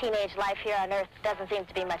conclusion that teenage life here on Earth doesn't seem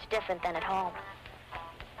to be much different than at home.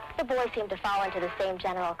 The boys seem to fall into the same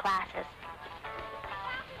general classes.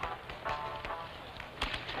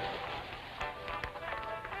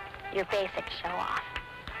 Your basic show-off.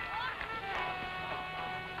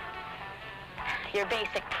 Your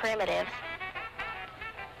basic primitives.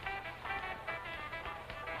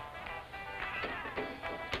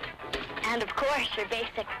 And of course, your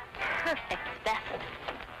basic perfect specimen.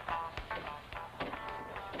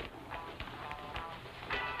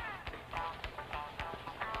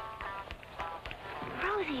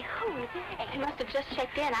 Rosie, who are they? They must have just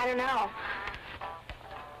checked in. I don't know.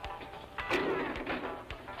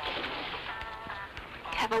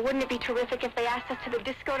 Eva, wouldn't it be terrific if they asked us to the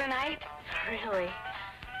disco tonight? Really?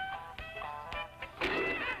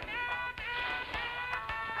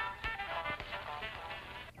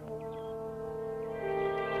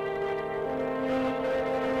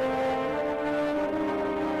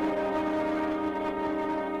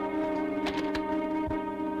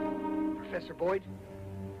 Professor Boyd?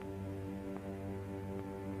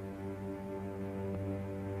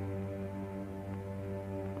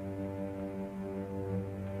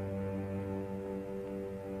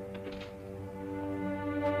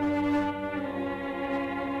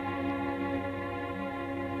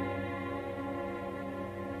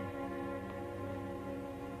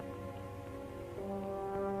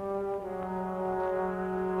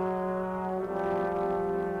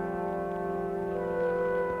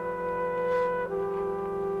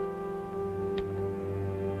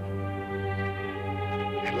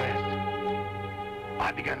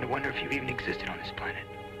 I've begun to wonder if you've even existed on this planet.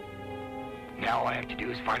 Now all I have to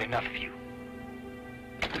do is find enough of you.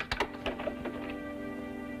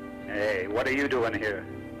 Hey, what are you doing here?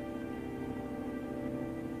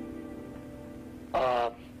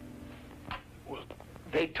 Well,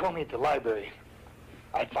 they told me at the library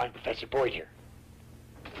I'd find Professor Boyd here.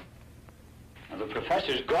 Well, the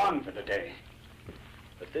professor's gone for the day.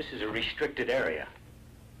 But this is a restricted area.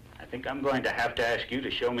 I think I'm going to have to ask you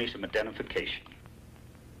to show me some identification.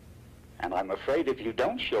 And I'm afraid if you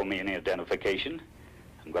don't show me any identification,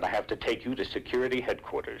 I'm going to have to take you to security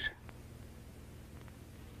headquarters.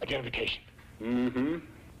 Identification? Mm-hmm.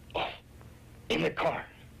 Oh, in the car.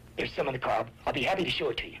 There's some in the car. I'll be happy to show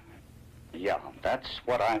it to you. Yeah, that's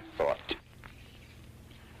what I thought.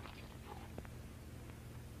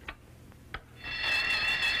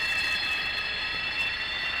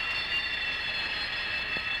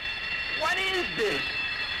 What is this?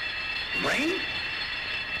 Rain?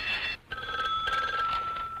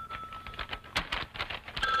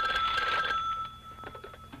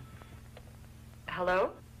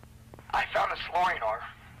 Hello? I found a slurring ore,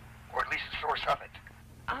 or at least the source of it.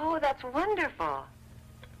 Oh, that's wonderful.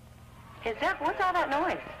 What's all that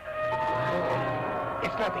noise?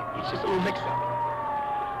 It's nothing. It's just a little mix-up.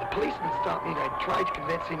 The policeman stopped me and I tried to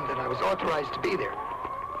convince him that I was authorized to be there.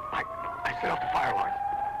 I set off the fire alarm.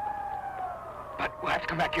 But we'll have to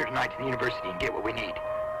come back here tonight to the university and get what we need.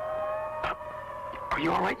 Are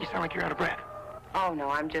you all right? You sound like you're out of breath. Oh, no,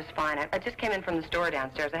 I'm just fine. I just came in from the store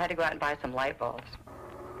downstairs. I had to go out and buy some light bulbs.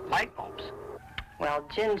 Light bulbs? Well,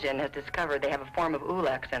 Jin has discovered they have a form of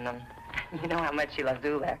Ulex in them. You know how much she loves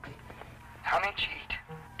Ulex. How many did she eat?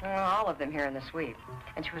 Well, all of them here in the suite.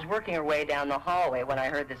 And she was working her way down the hallway when I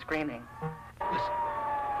heard the screaming.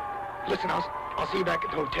 Listen, I'll see you back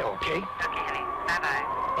at the hotel, okay? Okay, honey.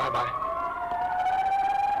 Bye-bye. Bye-bye.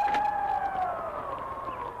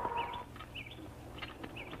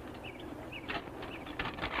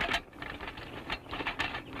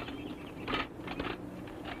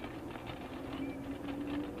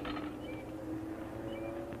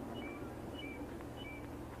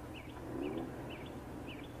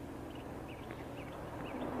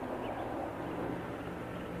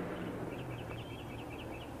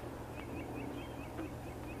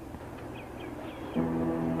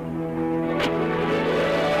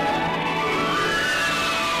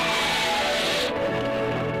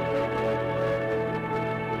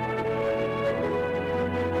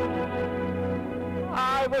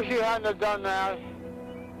 I wish you hadn't have done that.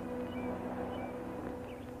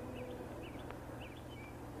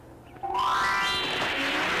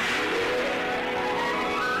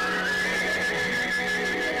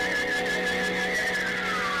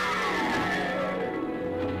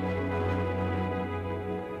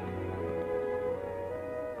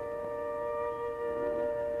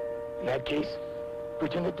 In that case,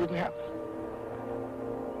 pretend it didn't happen.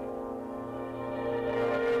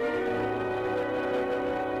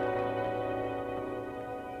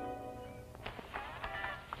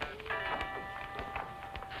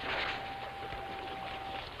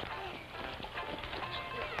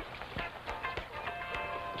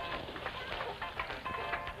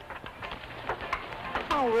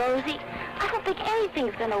 Oh, Rosie, I don't think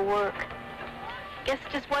anything's gonna work. Guess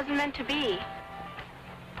it just wasn't meant to be.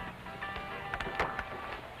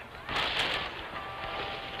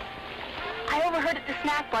 I overheard at the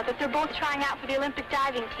snack bar that they're both trying out for the Olympic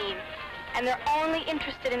diving team. And they're only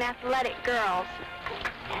interested in athletic girls.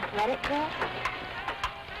 Athletic girls?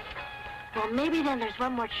 Well, maybe then there's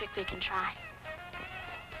one more trick we can try.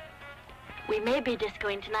 We may be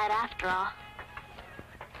discoing tonight after all.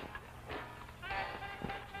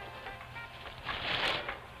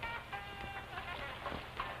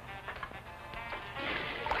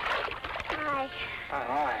 Hi.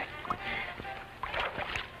 Hi.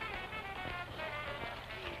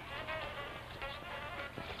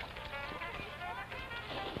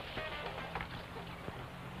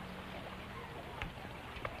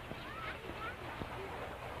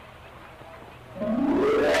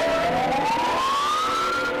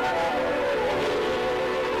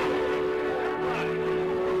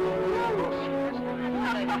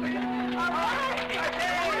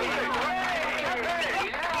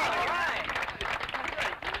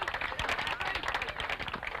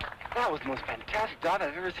 That was the most fantastic dive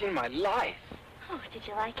I've ever seen in my life. Oh, did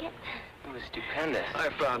you like it? It was stupendous. I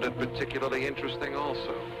found it particularly interesting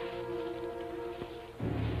also.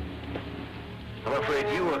 I'm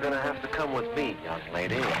afraid you are going to have to come with me, young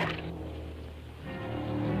lady.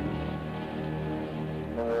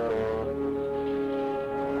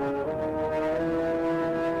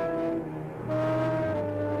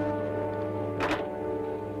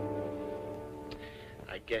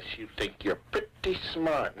 I guess you think you're pretty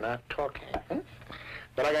smart not talking.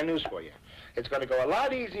 But I got news for you. It's going to go a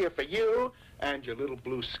lot easier for you and your little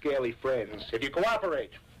blue scaly friends if you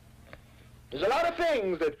cooperate. There's a lot of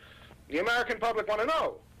things that the American public want to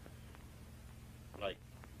know. Like,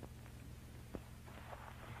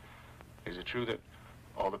 Is it true that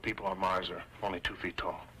all the people on Mars are only 2 feet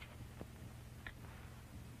tall?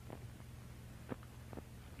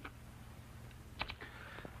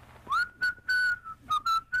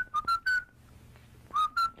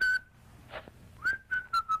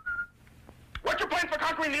 What's your plan for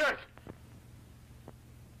conquering the Earth?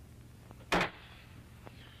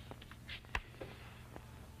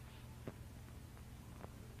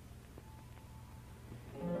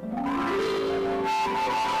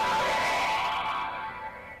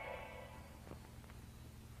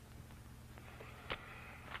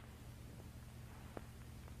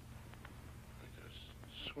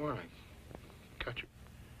 sworn I got you.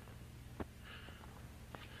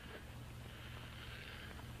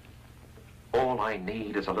 All I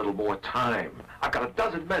need is a little more time. I've got a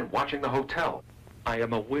dozen men watching the hotel. I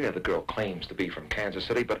am aware the girl claims to be from Kansas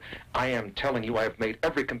City, but I am telling you I have made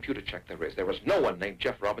every computer check there is. There is no one named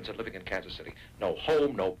Jeff Robinson living in Kansas City. No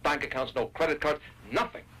home, no bank accounts, no credit cards,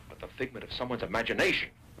 nothing but the figment of someone's imagination.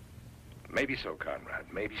 Maybe so, Conrad,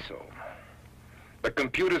 maybe so. But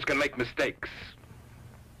computers can make mistakes.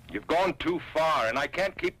 You've gone too far, and I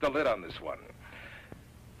can't keep the lid on this one.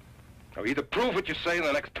 Now, either prove what you say in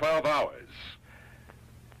the next 12 hours,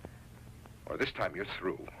 or this time you're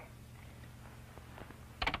through.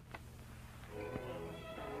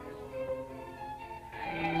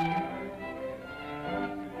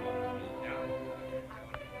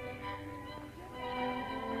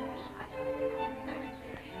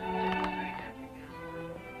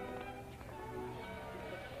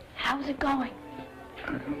 How's it going?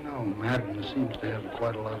 I don't know. Madden seems to have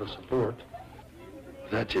quite a lot of support.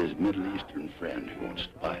 That's his Middle Eastern friend who wants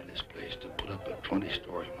to buy this place to put up a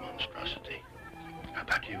 20-story monstrosity. How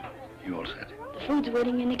about you? You all set? The food's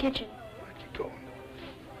waiting in the kitchen. Keep going.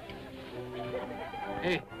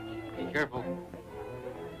 Hey, be careful.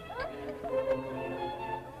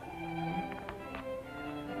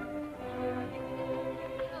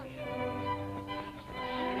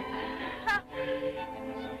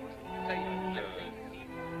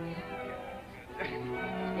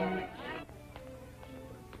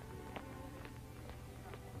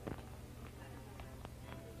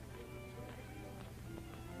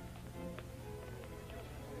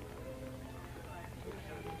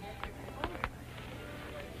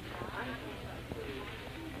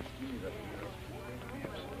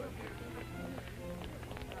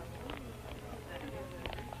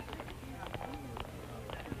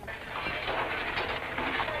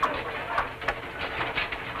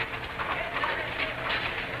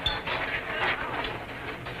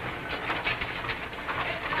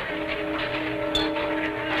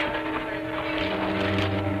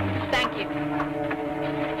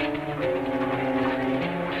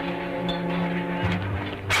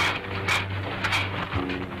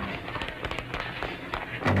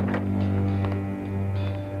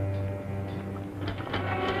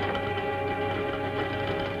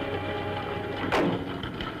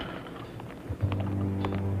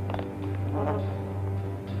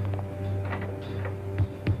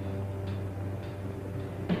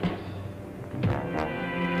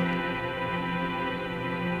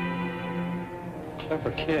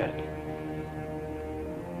 Clever kid.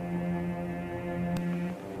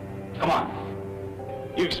 Come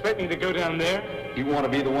on. You expect me to go down there? You want to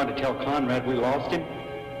be the one to tell Conrad we lost him?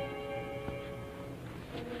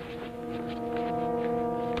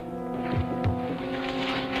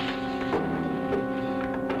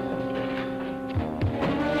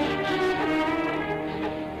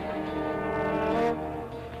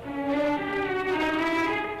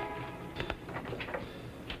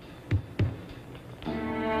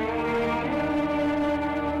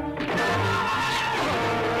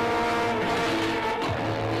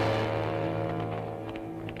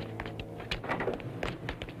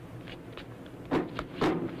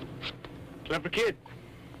 Clever kid.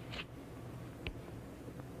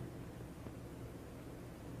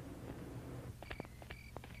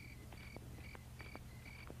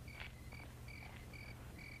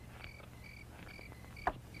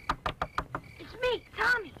 It's me,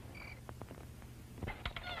 Tommy.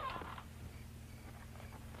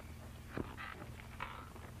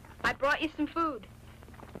 I brought you some food.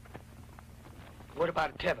 What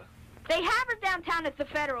about Teva? They have her downtown at the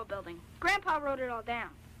Federal Building. Grandpa wrote it all down.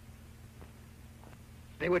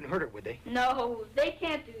 They wouldn't hurt her, would they? No, they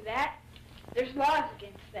can't do that. There's laws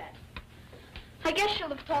against that. I guess she'll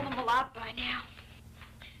have told them a lot by now.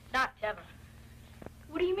 Not Teva.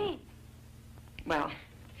 What do you mean? Well,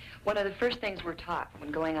 one of the first things we're taught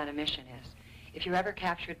when going on a mission is, if you're ever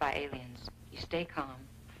captured by aliens, you stay calm,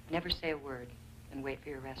 never say a word, and wait for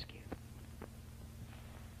your rescue.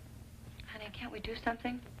 Honey, can't we do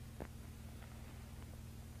something?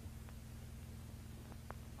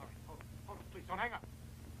 All right, hold on, please, don't hang up.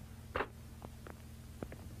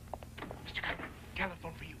 Mr. Conrad,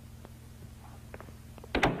 telephone for you.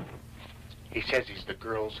 He says he's the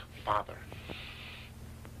girl's father.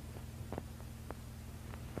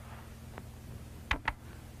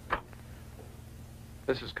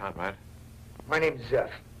 This is Conrad. My name's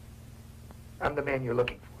Zeph. I'm the man you're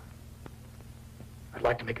looking for. I'd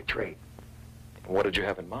like to make a trade. What did you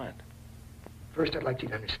have in mind? First, I'd like you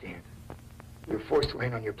to understand. We were forced to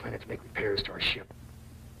land on your planet to make repairs to our ship.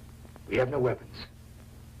 We have no weapons.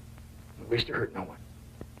 We wish to hurt no one.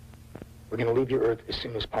 We're going to leave your Earth as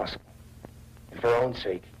soon as possible. And for our own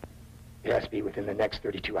sake, it has to be within the next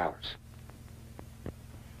 32 hours. You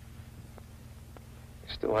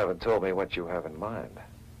still haven't told me what you have in mind.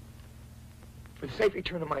 For the safe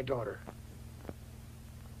return of my daughter,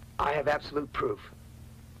 I have absolute proof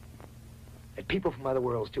that people from other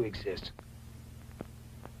worlds do exist.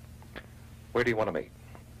 Where do you want to meet?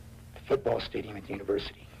 The football stadium at the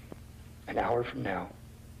university. An hour from now.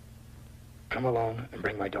 Come alone and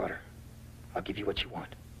bring my daughter. I'll give you what you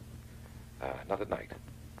want. Not at night.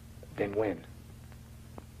 Then when?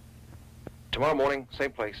 Tomorrow morning,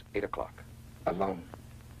 same place, 8 o'clock. Alone.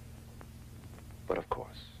 But of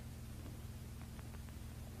course.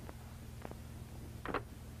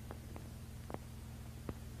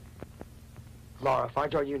 Laura, if I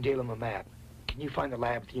draw you and Dalem a map, can you find the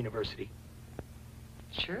lab at the university?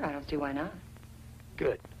 Sure, I don't see why not.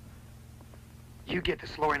 Good. You get the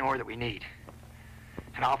slurring ore that we need,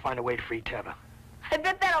 and I'll find a way to free Teva. I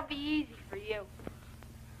bet that'll be easy for you.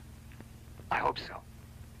 I hope so.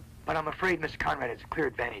 But I'm afraid Mr. Conrad has a clear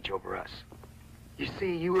advantage over us. You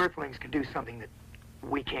see, you Earthlings can do something that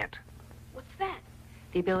we can't. What's that?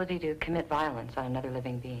 The ability to commit violence on another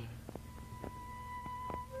living being.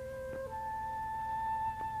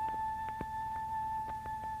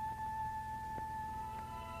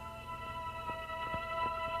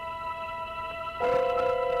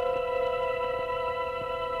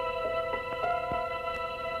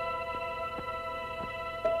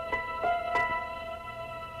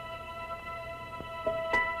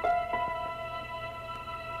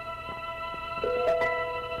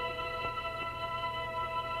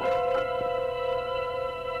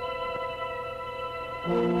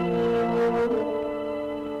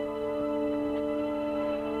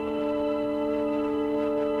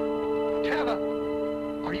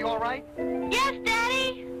 Teva, are you all right? Yes,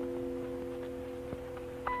 Daddy.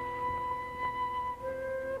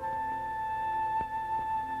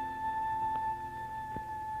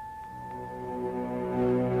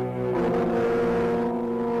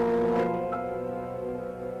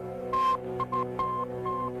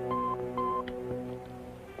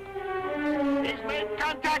 He's made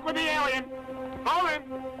contact with the alien. Call him.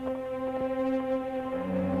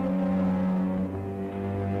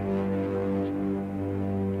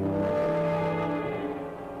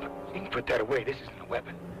 You can put that away. This isn't a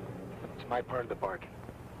weapon. It's my part of the bargain.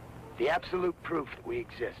 The absolute proof that we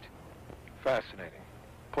exist. Fascinating.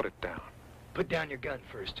 Put it down. Put down your gun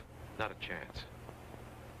first. Not a chance.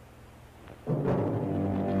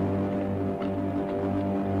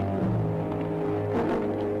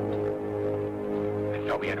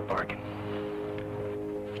 we had a bargain.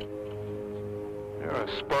 You're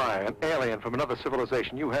a spy, an alien from another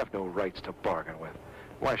civilization. You have no rights to bargain with.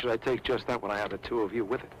 Why should I take just that when I have the two of you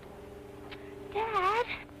with it? Dad?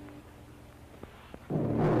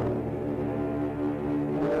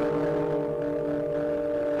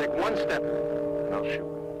 Take one step, and I'll shoot.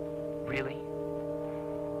 Really?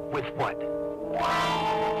 With what?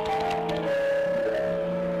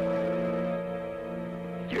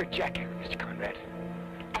 You're a jackhammer, Mr. Conrad.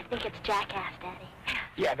 I think it's jackass, Daddy.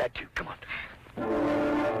 Yeah, that too. Come on.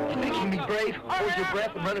 You think you can be brave, hold your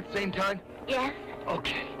breath, and run at the same time? Yes?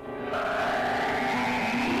 Okay.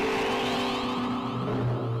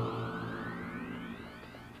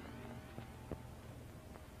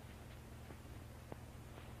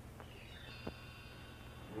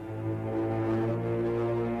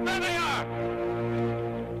 There they are!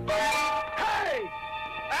 Hey!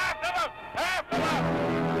 After them! After them!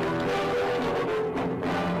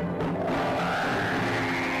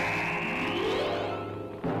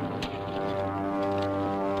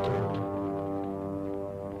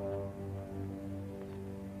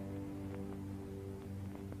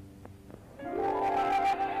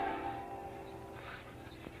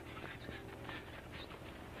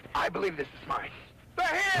 I believe this is mine. They're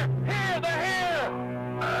here! Here! They're here!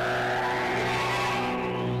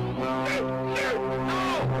 Shoot! Shoot!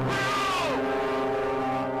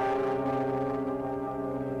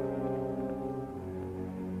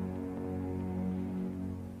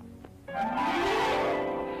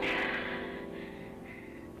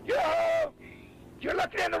 No! You're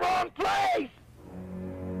looking in the wrong place!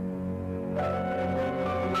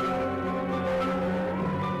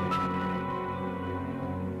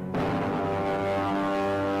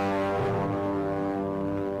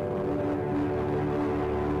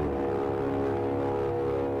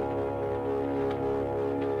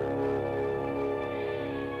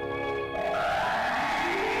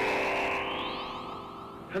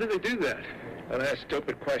 How did they do that? Well, that's a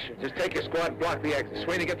stupid question. Just take your squad and block the exit.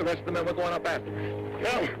 Sweeney, get the rest of the men. We're going up after.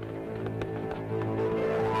 Go!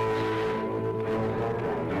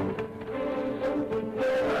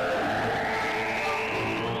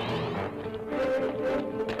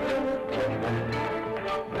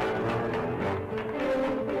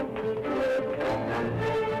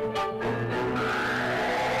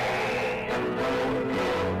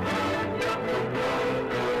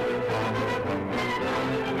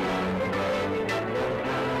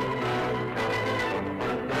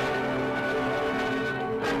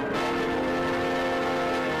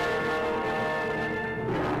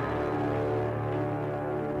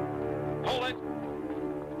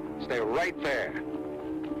 Stay right there,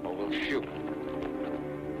 or we'll shoot.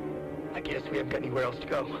 I guess we haven't got anywhere else to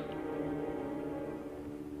go.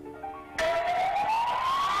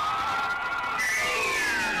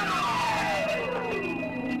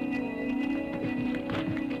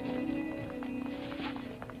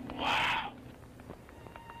 Wow.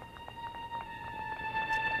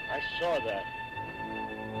 I saw that.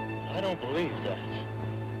 I don't believe that.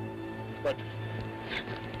 But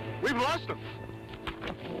we've lost them.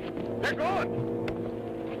 They're gone.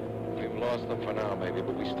 We've lost them for now, maybe,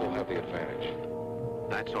 but we still have the advantage.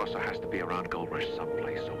 That saucer has to be around Gold Rush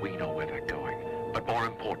someplace, so we know where they're going. But more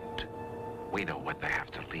important, we know when they have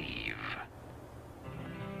to leave.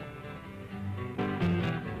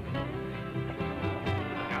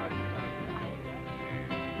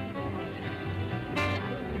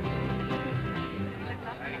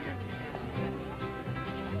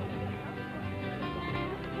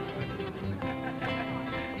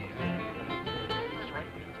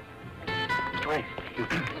 Mr. Ray,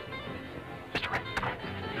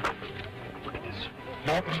 look at this.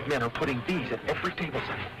 Madden's men are putting these at every table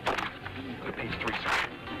set. Look at page 3, sir.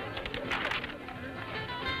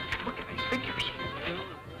 Look at these figures.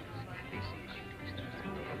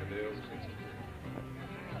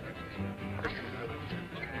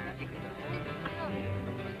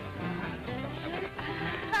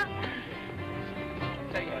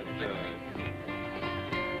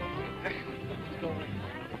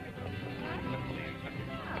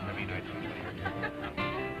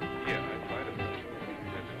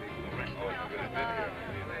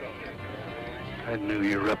 I knew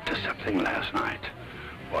you were up to something last night.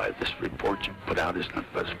 Why, this report you put out is nothing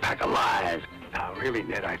but a pack of lies. Now, really,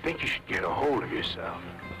 Ned, I think you should get a hold of yourself.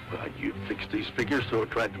 Well, you fixed these figures so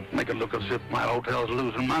it tried to make it look as if my hotel's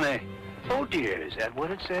losing money. Oh, dear, is that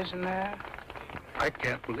what it says in there? I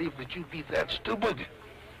can't believe that you'd be that stupid.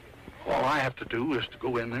 All I have to do is to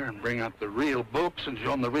go in there and bring out the real books and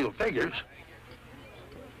show them the real figures.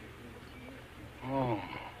 Oh.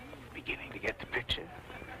 Beginning to get the picture?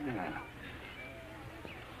 Yeah.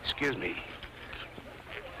 Excuse me.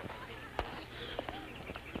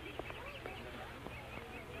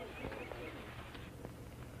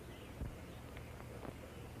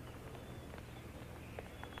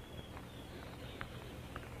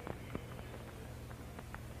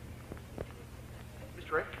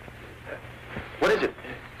 Mr. Ray? What is it? Is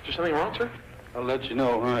there something wrong, sir? I'll let you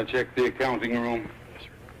know when I check the accounting room. Yes, sir.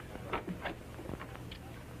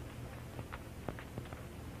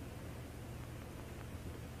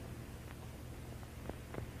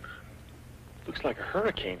 Looks like a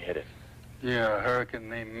hurricane hit it. Yeah, a hurricane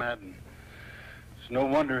named Madden. It's no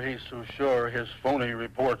wonder he's so sure his phony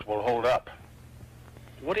reports will hold up.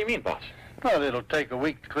 What do you mean, boss? Well, it'll take a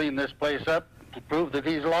week to clean this place up to prove that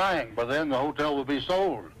he's lying. By then, the hotel will be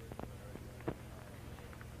sold.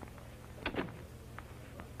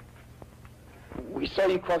 We saw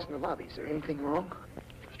you crossing the lobby. Is there anything wrong?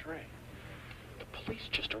 Mr. Ray, the police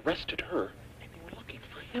just arrested her, and they were looking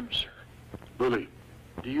for him, sir. Billy,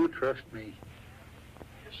 do you trust me?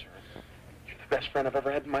 Yes, sir. You're the best friend I've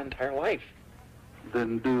ever had in my entire life.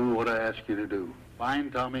 Then do what I ask you to do.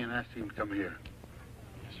 Find Tommy and ask him to come here.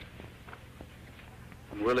 Yes, sir.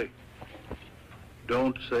 And Willie,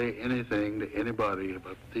 don't say anything to anybody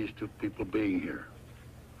about these two people being here.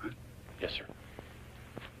 Huh? Yes, sir.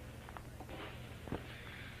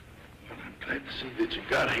 I'm glad to see that you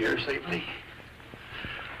got here safely.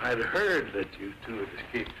 I'd heard that you two had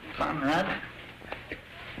escaped from Conrad.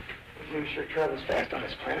 You sure travels fast on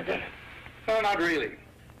this planet, doesn't it? No, not really.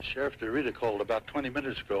 Sheriff DeRita called about 20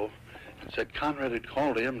 minutes ago and said Conrad had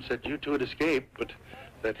called him and said you two had escaped, but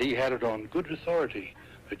that he had it on good authority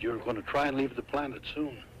that you were going to try and leave the planet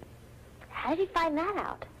soon. How did he find that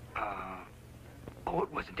out? Oh,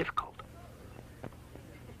 it wasn't difficult.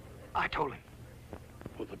 I told him.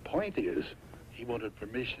 Well, the point is, he wanted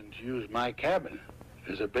permission to use my cabin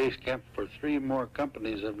as a base camp for 3 more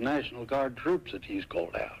companies of National Guard troops that he's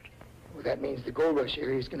called out. Well, that means the gold rush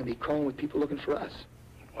area is going to be crawling with people looking for us.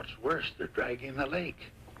 What's worse, they're dragging the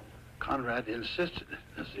lake. Conrad insisted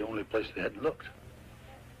that's the only place they hadn't looked.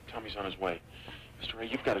 Tommy's on his way. Mr. Ray,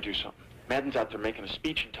 you've got to do something. Madden's out there making a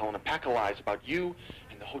speech and telling a pack of lies about you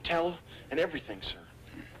and the hotel and everything, sir.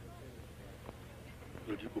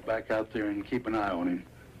 Will you go back out there and keep an eye on him?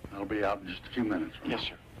 I'll be out in just a few minutes. Yes,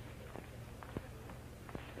 sir.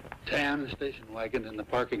 Tan, the station wagon in the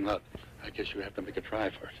parking lot. I guess you have to make a try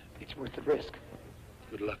for it. It's worth the risk.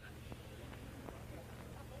 Good luck.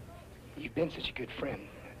 You've been such a good friend.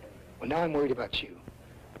 Well, now I'm worried about you.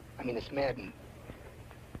 I mean, this Madden,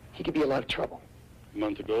 he could be a lot of trouble. A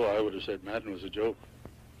month ago, I would have said Madden was a joke.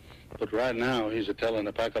 But right now, he's telling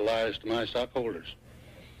a pack of lies to my stockholders.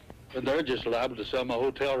 And they're just liable to sell my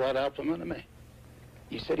hotel right out from under me.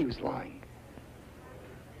 You said he was lying.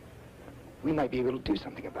 We might be able to do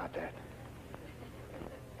something about that.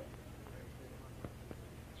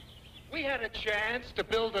 We had a chance to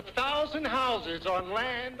build 1,000 houses on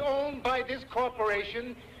land owned by this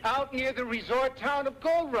corporation out near the resort town of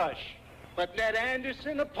Gold Rush. But Ned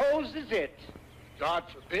Anderson opposes it. God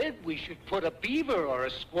forbid we should put a beaver or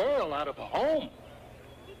a squirrel out of a home.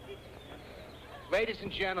 Ladies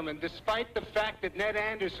and gentlemen, despite the fact that Ned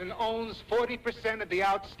Anderson owns 40% of the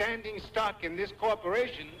outstanding stock in this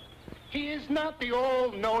corporation, he is not the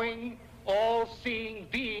all-knowing, all-seeing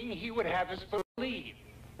being he would have us believe.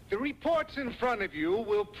 The reports in front of you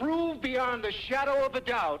will prove beyond a shadow of a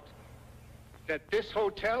doubt that this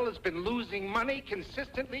hotel has been losing money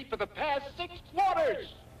consistently for the past 6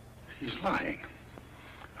 quarters. He's lying.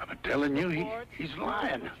 I'm telling you, he's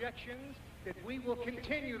lying. Projections that we will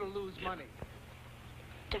continue to lose money.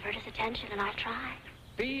 Divert his attention and I'll try.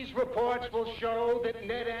 These reports will show that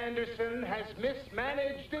Ned Anderson has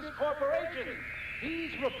mismanaged this corporation.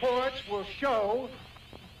 These reports will show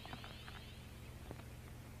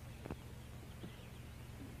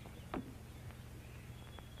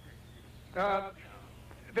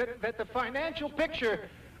that the financial picture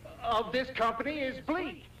of this company is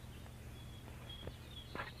bleak.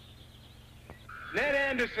 Ned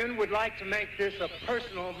Anderson would like to make this a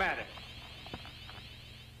personal matter.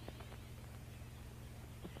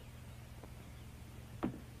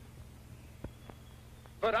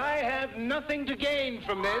 But I have nothing to gain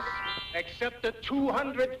from this except a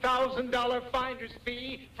 $200,000 finder's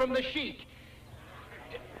fee from the sheik.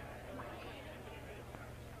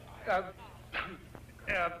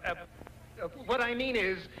 What I mean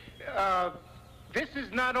is, this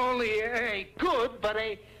is not only a good, but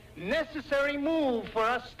a necessary move for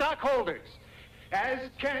us stockholders,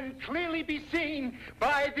 as can clearly be seen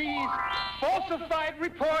by these falsified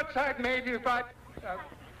reports I've made about...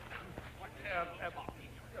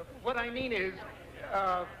 what I mean is,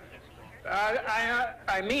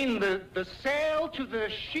 I mean the sale to the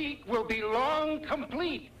sheik will be long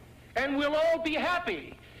complete, and we'll all be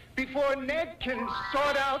happy before Ned can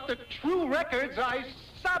sort out the true records I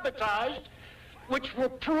sabotaged, which will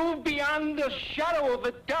prove beyond the shadow of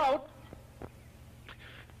a doubt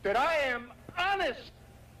that I am honest,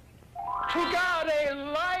 to God, a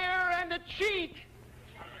liar and a cheat.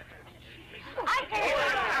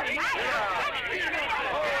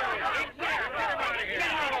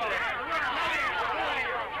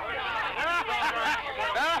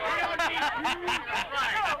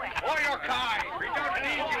 All your kind. We don't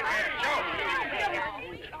need you here, Joe.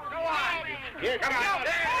 Go on. Here, come on.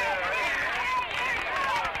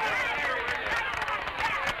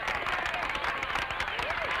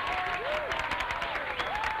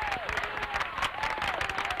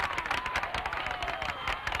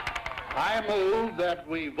 I move that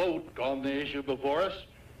we vote on the issue before us.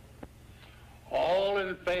 All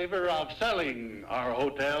in favor of selling our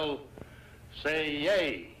hotel, say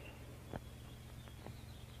yay.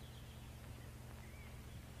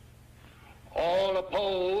 All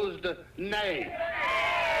opposed, nay.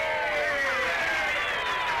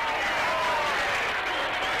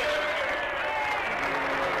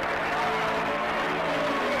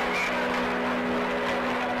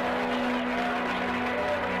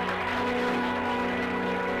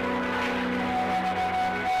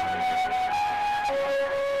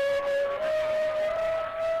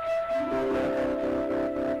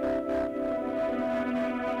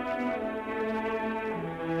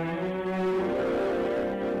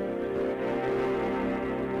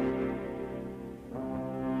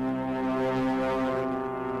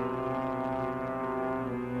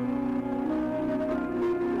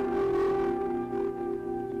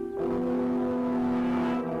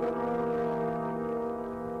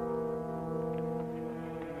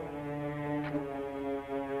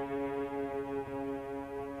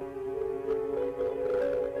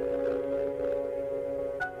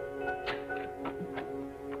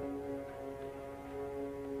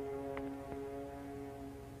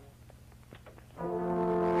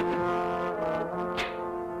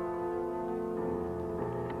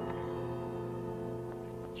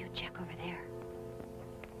 Check over there.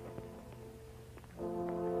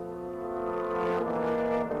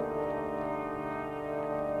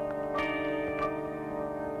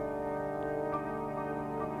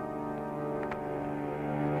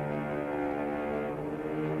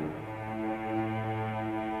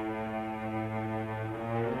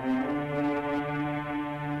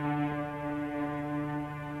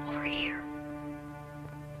 Over here.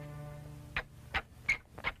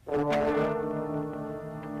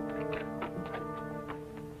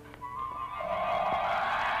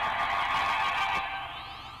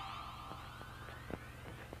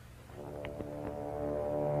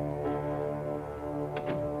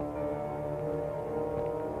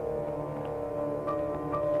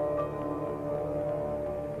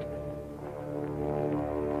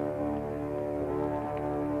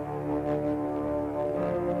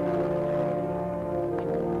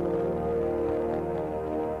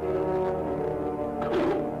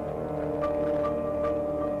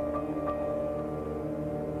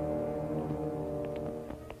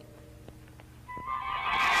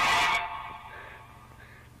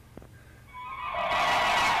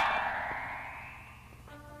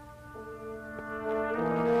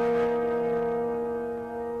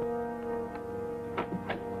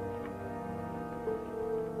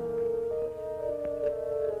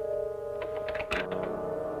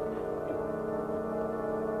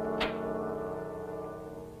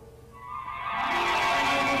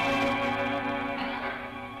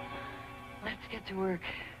 To work.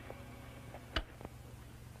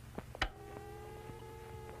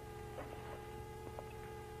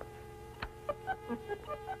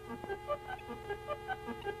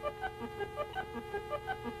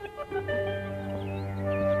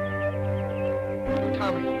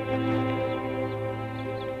 Tommy,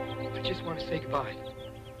 I just want to say goodbye.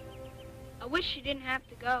 I wish you didn't have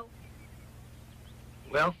to go.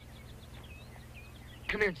 Well,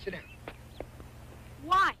 come here and sit down.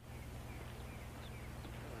 Why?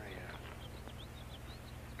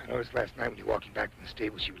 I noticed last night when you walked back from the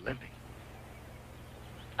stables, you were limping.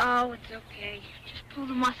 Oh, it's okay. Just pulled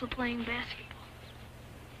a muscle playing basketball.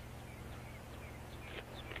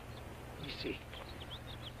 Let me see.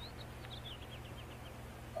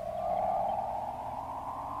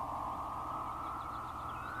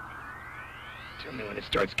 Tell me when it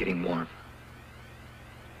starts getting warm.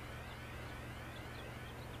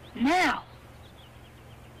 Now.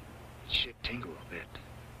 It should tingle a bit.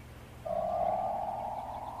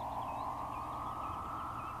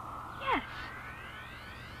 Yeah.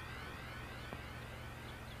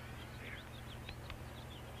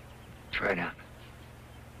 try it out.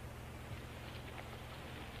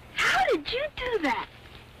 How did you do that?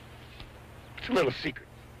 It's a little secret.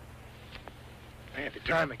 If I had the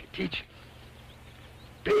time, I could teach you.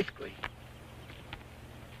 Basically,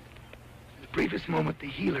 in the briefest moment, the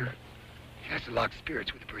healer has to lock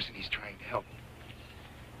spirits with the person he's trying to help.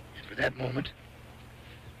 And for that moment,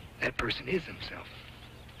 that person is himself.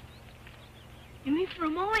 You mean for a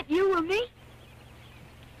moment you were me?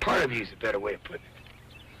 Part of you is a better way of putting it.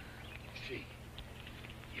 See,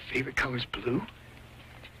 your favorite color's blue.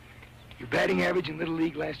 Your batting average in Little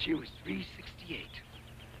League last year was .368.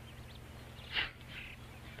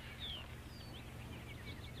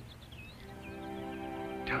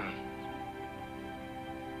 Tom,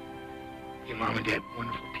 your mom and dad were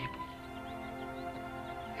wonderful people.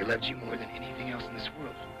 They loved you more than anything else in this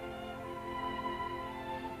world.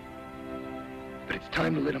 But it's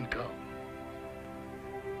time to let them go.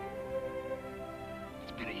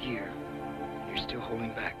 It's been a year, and you're still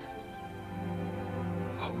holding back.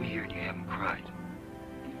 A whole year and you haven't cried.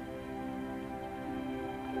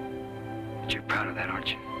 But you're proud of that, aren't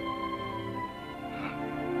you? Huh?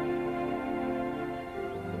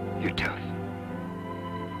 You're tough.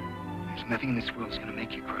 There's nothing in this world that's gonna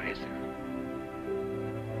make you cry, is there?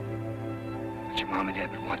 But your mom and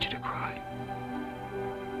dad would want you to cry.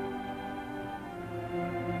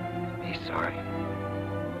 Be sorry.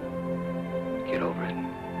 Get over it. And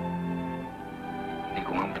then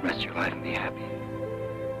go on with the rest of your life and be happy.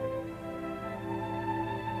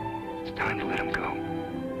 It's time to let him go.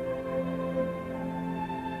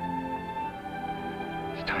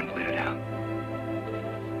 It's time to let it out.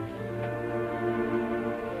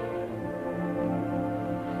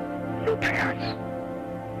 Your parents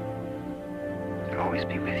will always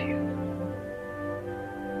be with you.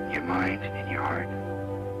 In your mind and in your heart.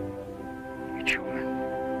 Your children,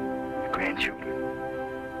 your grandchildren.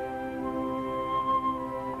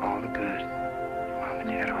 All the good your mom and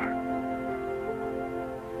dad are.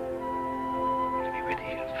 To be with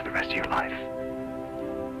you for the rest of your life.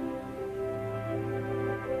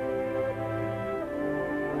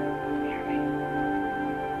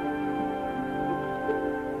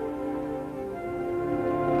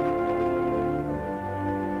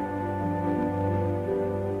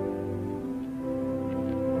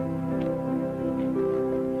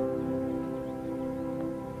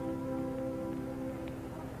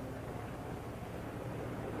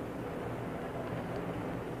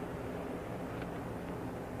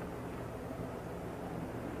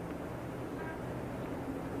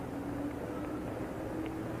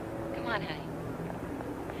 Come on, honey.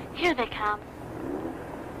 Here they come.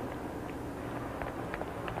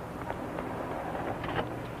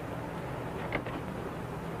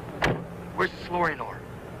 Where's the slurry ore?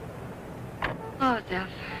 Oh, Zeph.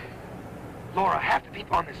 Laura, half the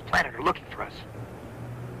people on this planet are looking for us.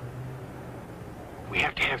 We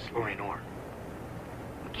have to have slurry ore.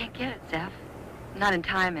 We can't get it, Zeph. Not in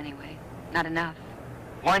time, anyway. Not enough.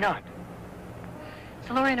 Why not?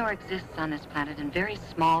 Silurian ore exists on this planet in very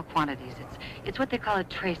small quantities. It's what they call a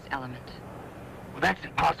trace element. Well, that's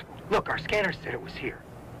impossible. Look, our scanner said it was here.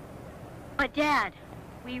 But, Dad,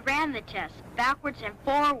 we ran the test, backwards and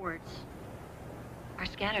forwards. Our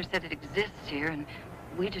scanner said it exists here, and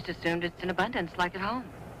we just assumed it's in abundance, like at home.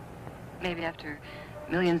 Maybe after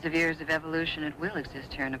millions of years of evolution, it will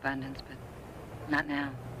exist here in abundance, but not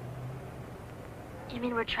now. You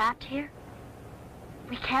mean we're trapped here?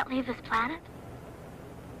 We can't leave this planet?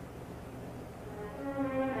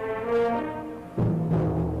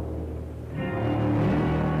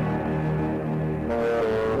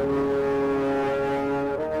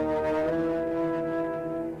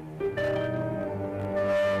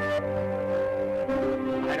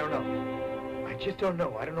 I don't know. I just don't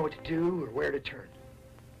know. I don't know what to do or where to turn.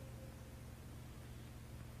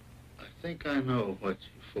 I think I know what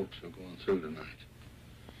you folks are going through tonight.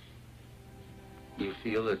 You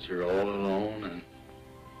feel that you're all alone and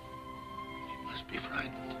you must be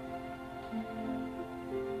frightened.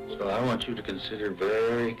 So I want you to consider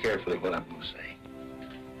very carefully what I'm going to say.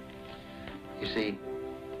 You see,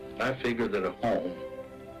 I figure that a home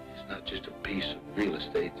is not just a piece of real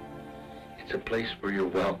estate. It's a place where you're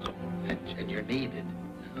welcome and you're needed.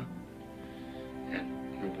 You know?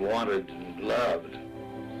 And you're wanted and loved.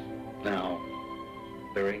 Now,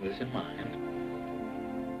 bearing this in mind,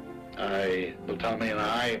 Tommy and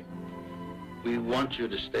I, we want you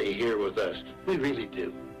to stay here with us. We really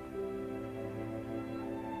do.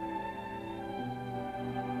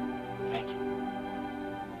 Thank you.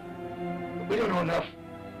 But we don't know enough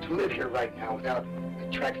to live here right now without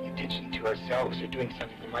attracting attention to ourselves or doing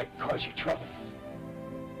something that might cause you trouble.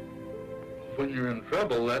 When you're in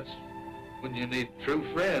trouble, that's When you need true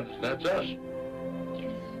friends, that's us.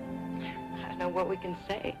 Yes. I don't know what we can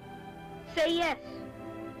say. Say yes,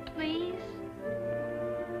 please.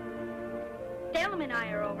 Salem and I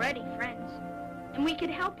are already friends, and we could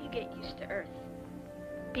help you get used to Earth.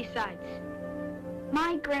 Besides,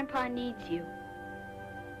 my grandpa needs you.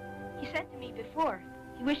 He said to me before,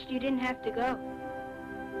 he wished you didn't have to go.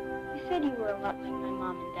 He said you were a lot like my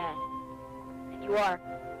mom and dad, and you are.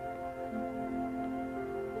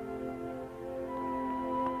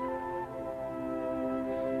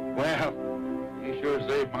 Well, you sure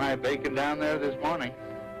saved my bacon down there this morning.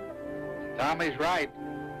 Tommy's right.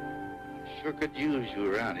 Sure could use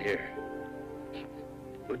you around here.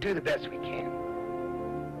 We'll do the best we can.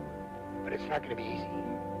 But it's not going to be easy.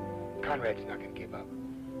 Conrad's not going to give up.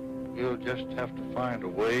 You'll just have to find a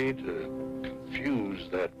way to confuse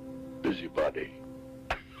that busybody.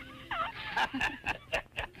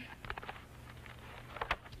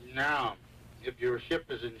 Now, if your ship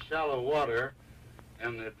is in shallow water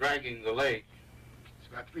and they're dragging the lake, it's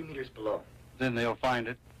about 3 meters below. Then they'll find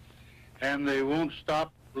it, and they won't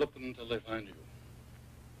stop looking until they find you.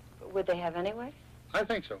 Would they have anyway? I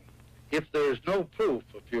think so. If there's no proof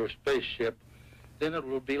of your spaceship, then it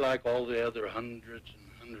will be like all the other hundreds and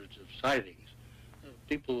hundreds of sightings.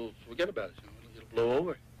 People forget about it. It'll blow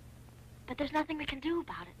over. But there's nothing we can do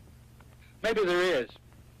about it. Maybe there is.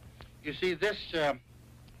 You see, this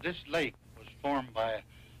lake was formed by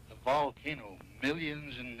a volcano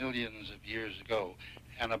millions and millions of years ago,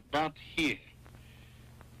 and about here,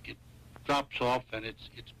 it drops off and it's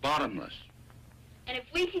bottomless. And if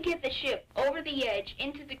we could get the ship over the edge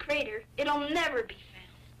into the crater, it'll never be found.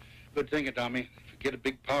 Good thinking, Tommy. If we get a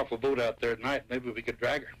big, powerful boat out there at night, maybe we could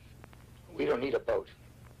drag her. We don't need a boat.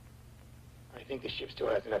 I think the ship still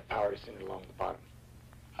has enough power to send it along the bottom.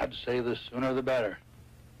 I'd say the sooner the better.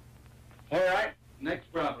 All right,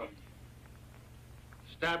 next problem.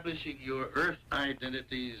 Establishing your Earth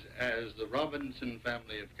identities as the Robinson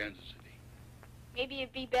family of Kansas City. Maybe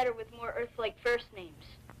it'd be better with more Earth-like first names.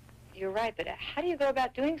 You're right, but how do you go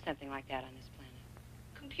about doing something like that on this planet?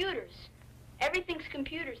 Computers. Everything's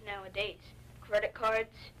computers nowadays. Credit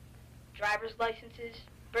cards, driver's licenses,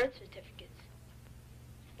 birth certificates.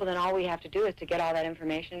 Well, then all we have to do is to get all that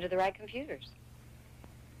information into the right computers.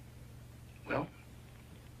 Well,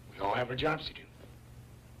 we all have our jobs to do.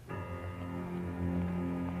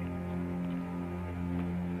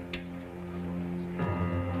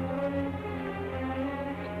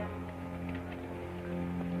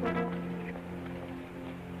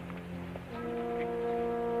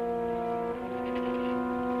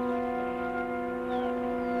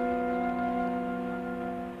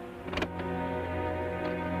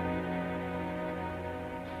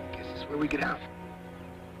 Where we get out?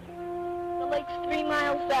 The lake's 3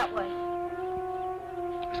 miles that way.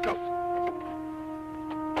 Let's go.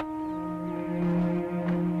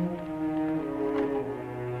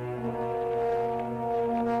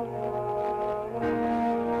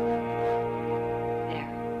 There.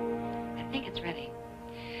 I think it's ready.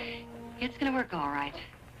 It's gonna work all right.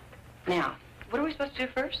 Now, what are we supposed to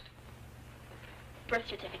do first? Birth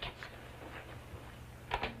certificates.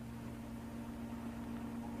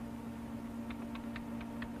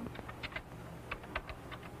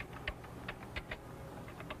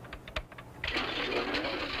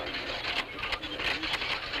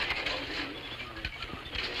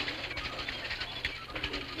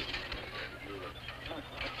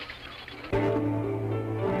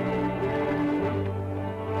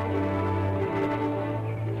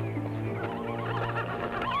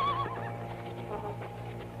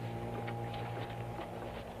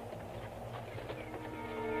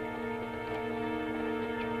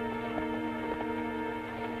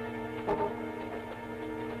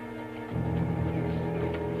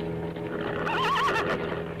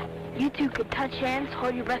 You two could touch hands,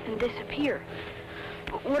 hold your breath, and disappear.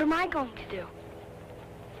 But what am I going to do?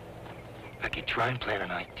 I could try and plan an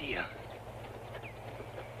idea.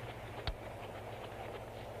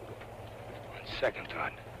 On second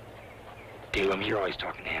thought, Dalem, you're always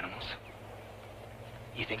talking to animals.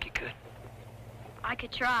 You think you could? I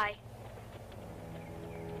could try.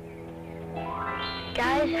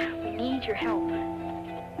 Guys, we need your help.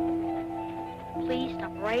 Please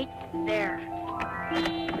stop right there.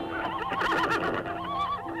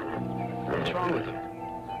 What's wrong with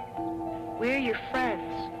them? We're your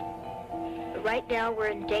friends. But right now we're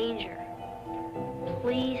in danger.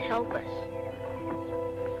 Please help us.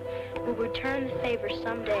 We'll return the favor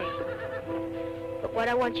someday. But what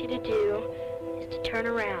I want you to do is to turn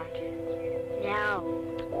around. Now.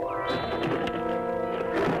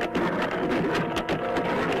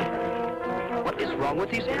 What is wrong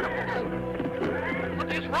with these animals?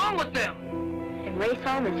 What is wrong with them? And race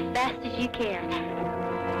home as fast as you can.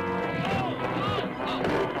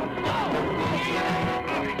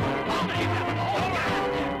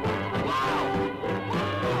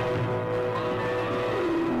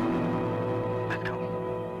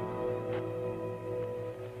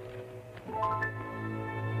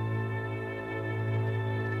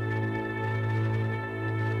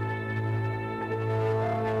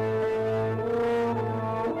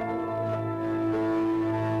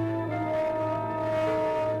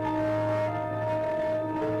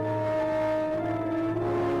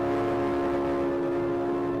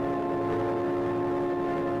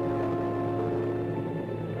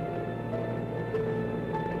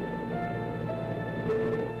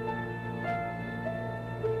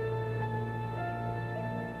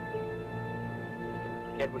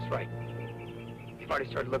 Ed was right. They've already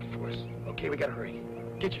started looking for us. Okay, we gotta hurry.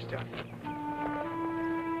 Get your stuff.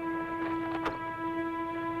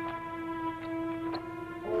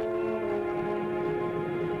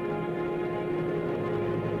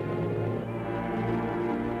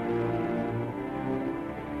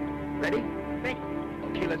 Ready? Ready.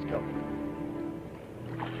 Okay, let's go.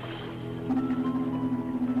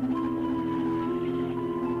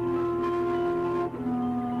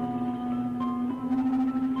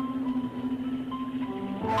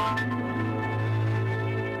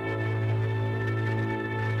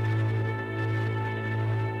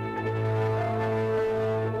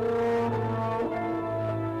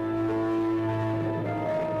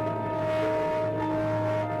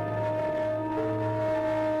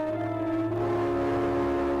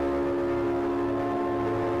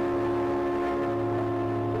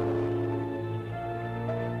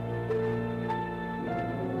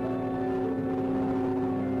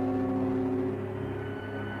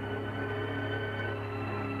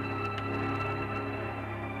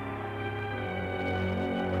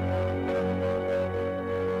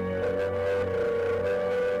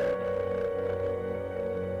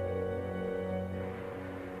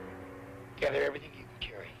 Gather everything you can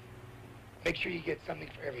carry. Make sure you get something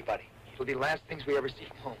for everybody. It'll be the last things we ever see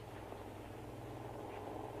from home.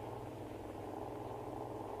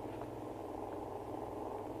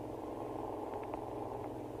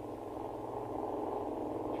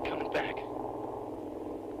 They're coming back.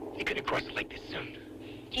 They couldn't cross the lake this soon.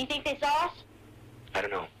 Do you think they saw us? I don't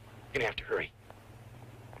know. We're gonna have to hurry.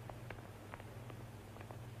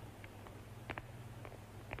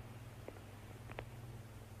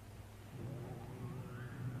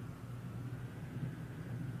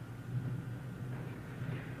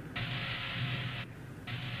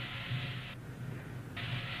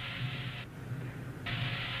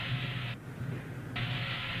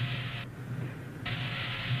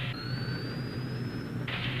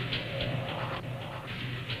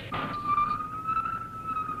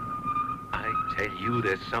 I tell you,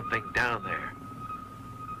 there's something down there.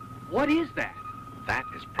 What is that? That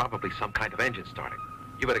is probably some kind of engine starting.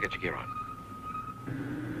 You better get your gear on.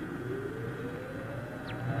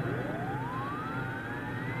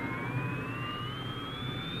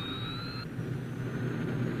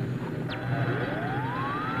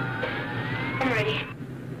 I'm ready.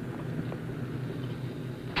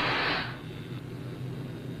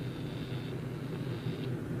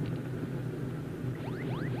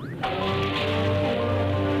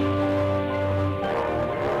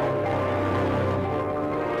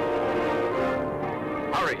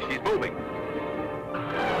 Hurry, she's moving.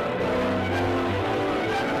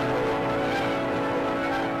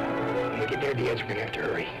 When we get near the edge, we're gonna have to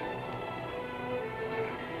hurry.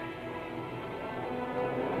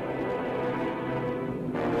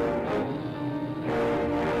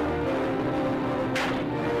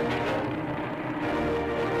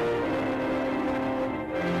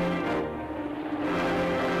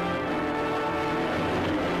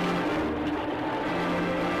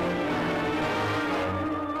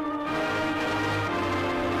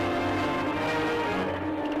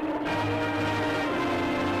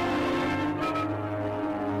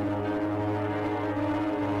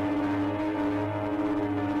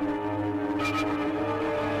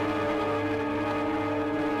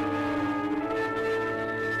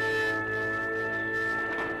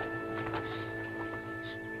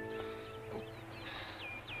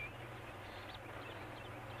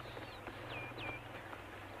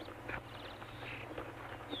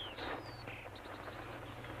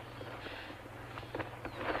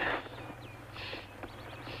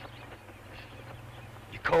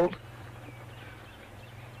 Cold?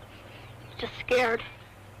 Just scared.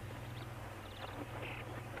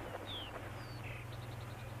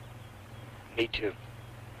 Me too.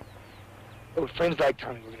 But with friends like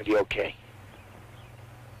Tommy, we're gonna be okay.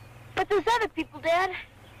 But there's other people, Dad.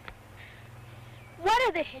 Why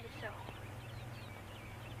do they hate us so?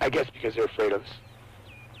 I guess because they're afraid of us.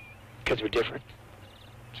 Because we're different.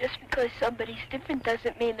 Just because somebody's different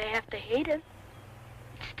doesn't mean they have to hate him.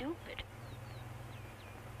 It's stupid.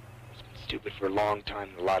 It's been stupid for a long time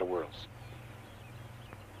in a lot of worlds.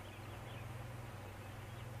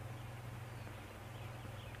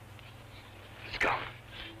 Let's go.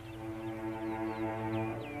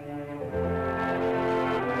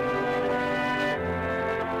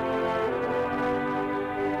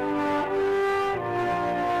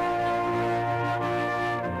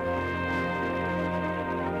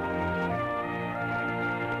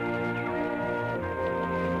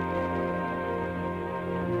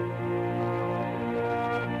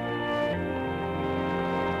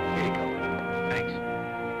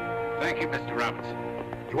 Thank you, Mr. Robinson.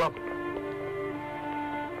 You're welcome.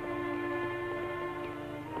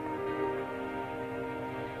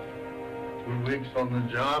 Weeks on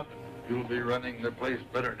the job, you'll be running the place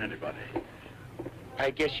better than anybody. I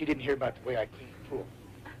guess you didn't hear about the way I cleaned the pool.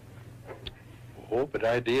 Oh, but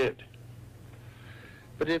I did.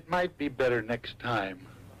 But it might be better next time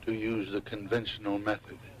to use the conventional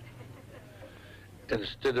method.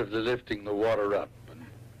 Instead of lifting the water up and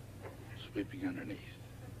sweeping underneath.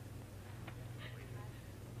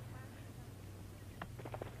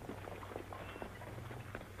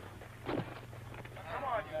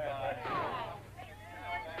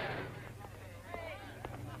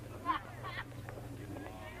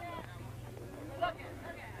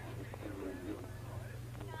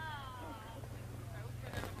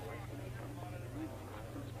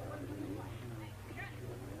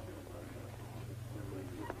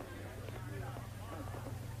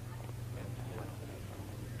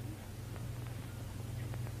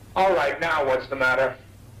 All right, now what's the matter?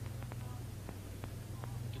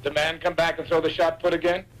 Did the man come back and throw the shot put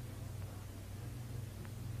again?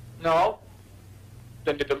 No?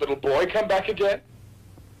 Then did the little boy come back again?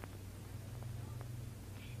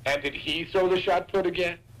 And did he throw the shot put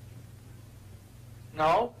again?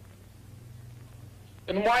 No?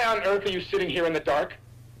 Then why on earth are you sitting here in the dark?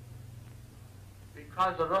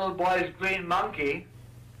 Because the little boy's green monkey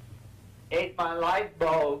ate my light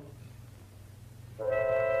bulb.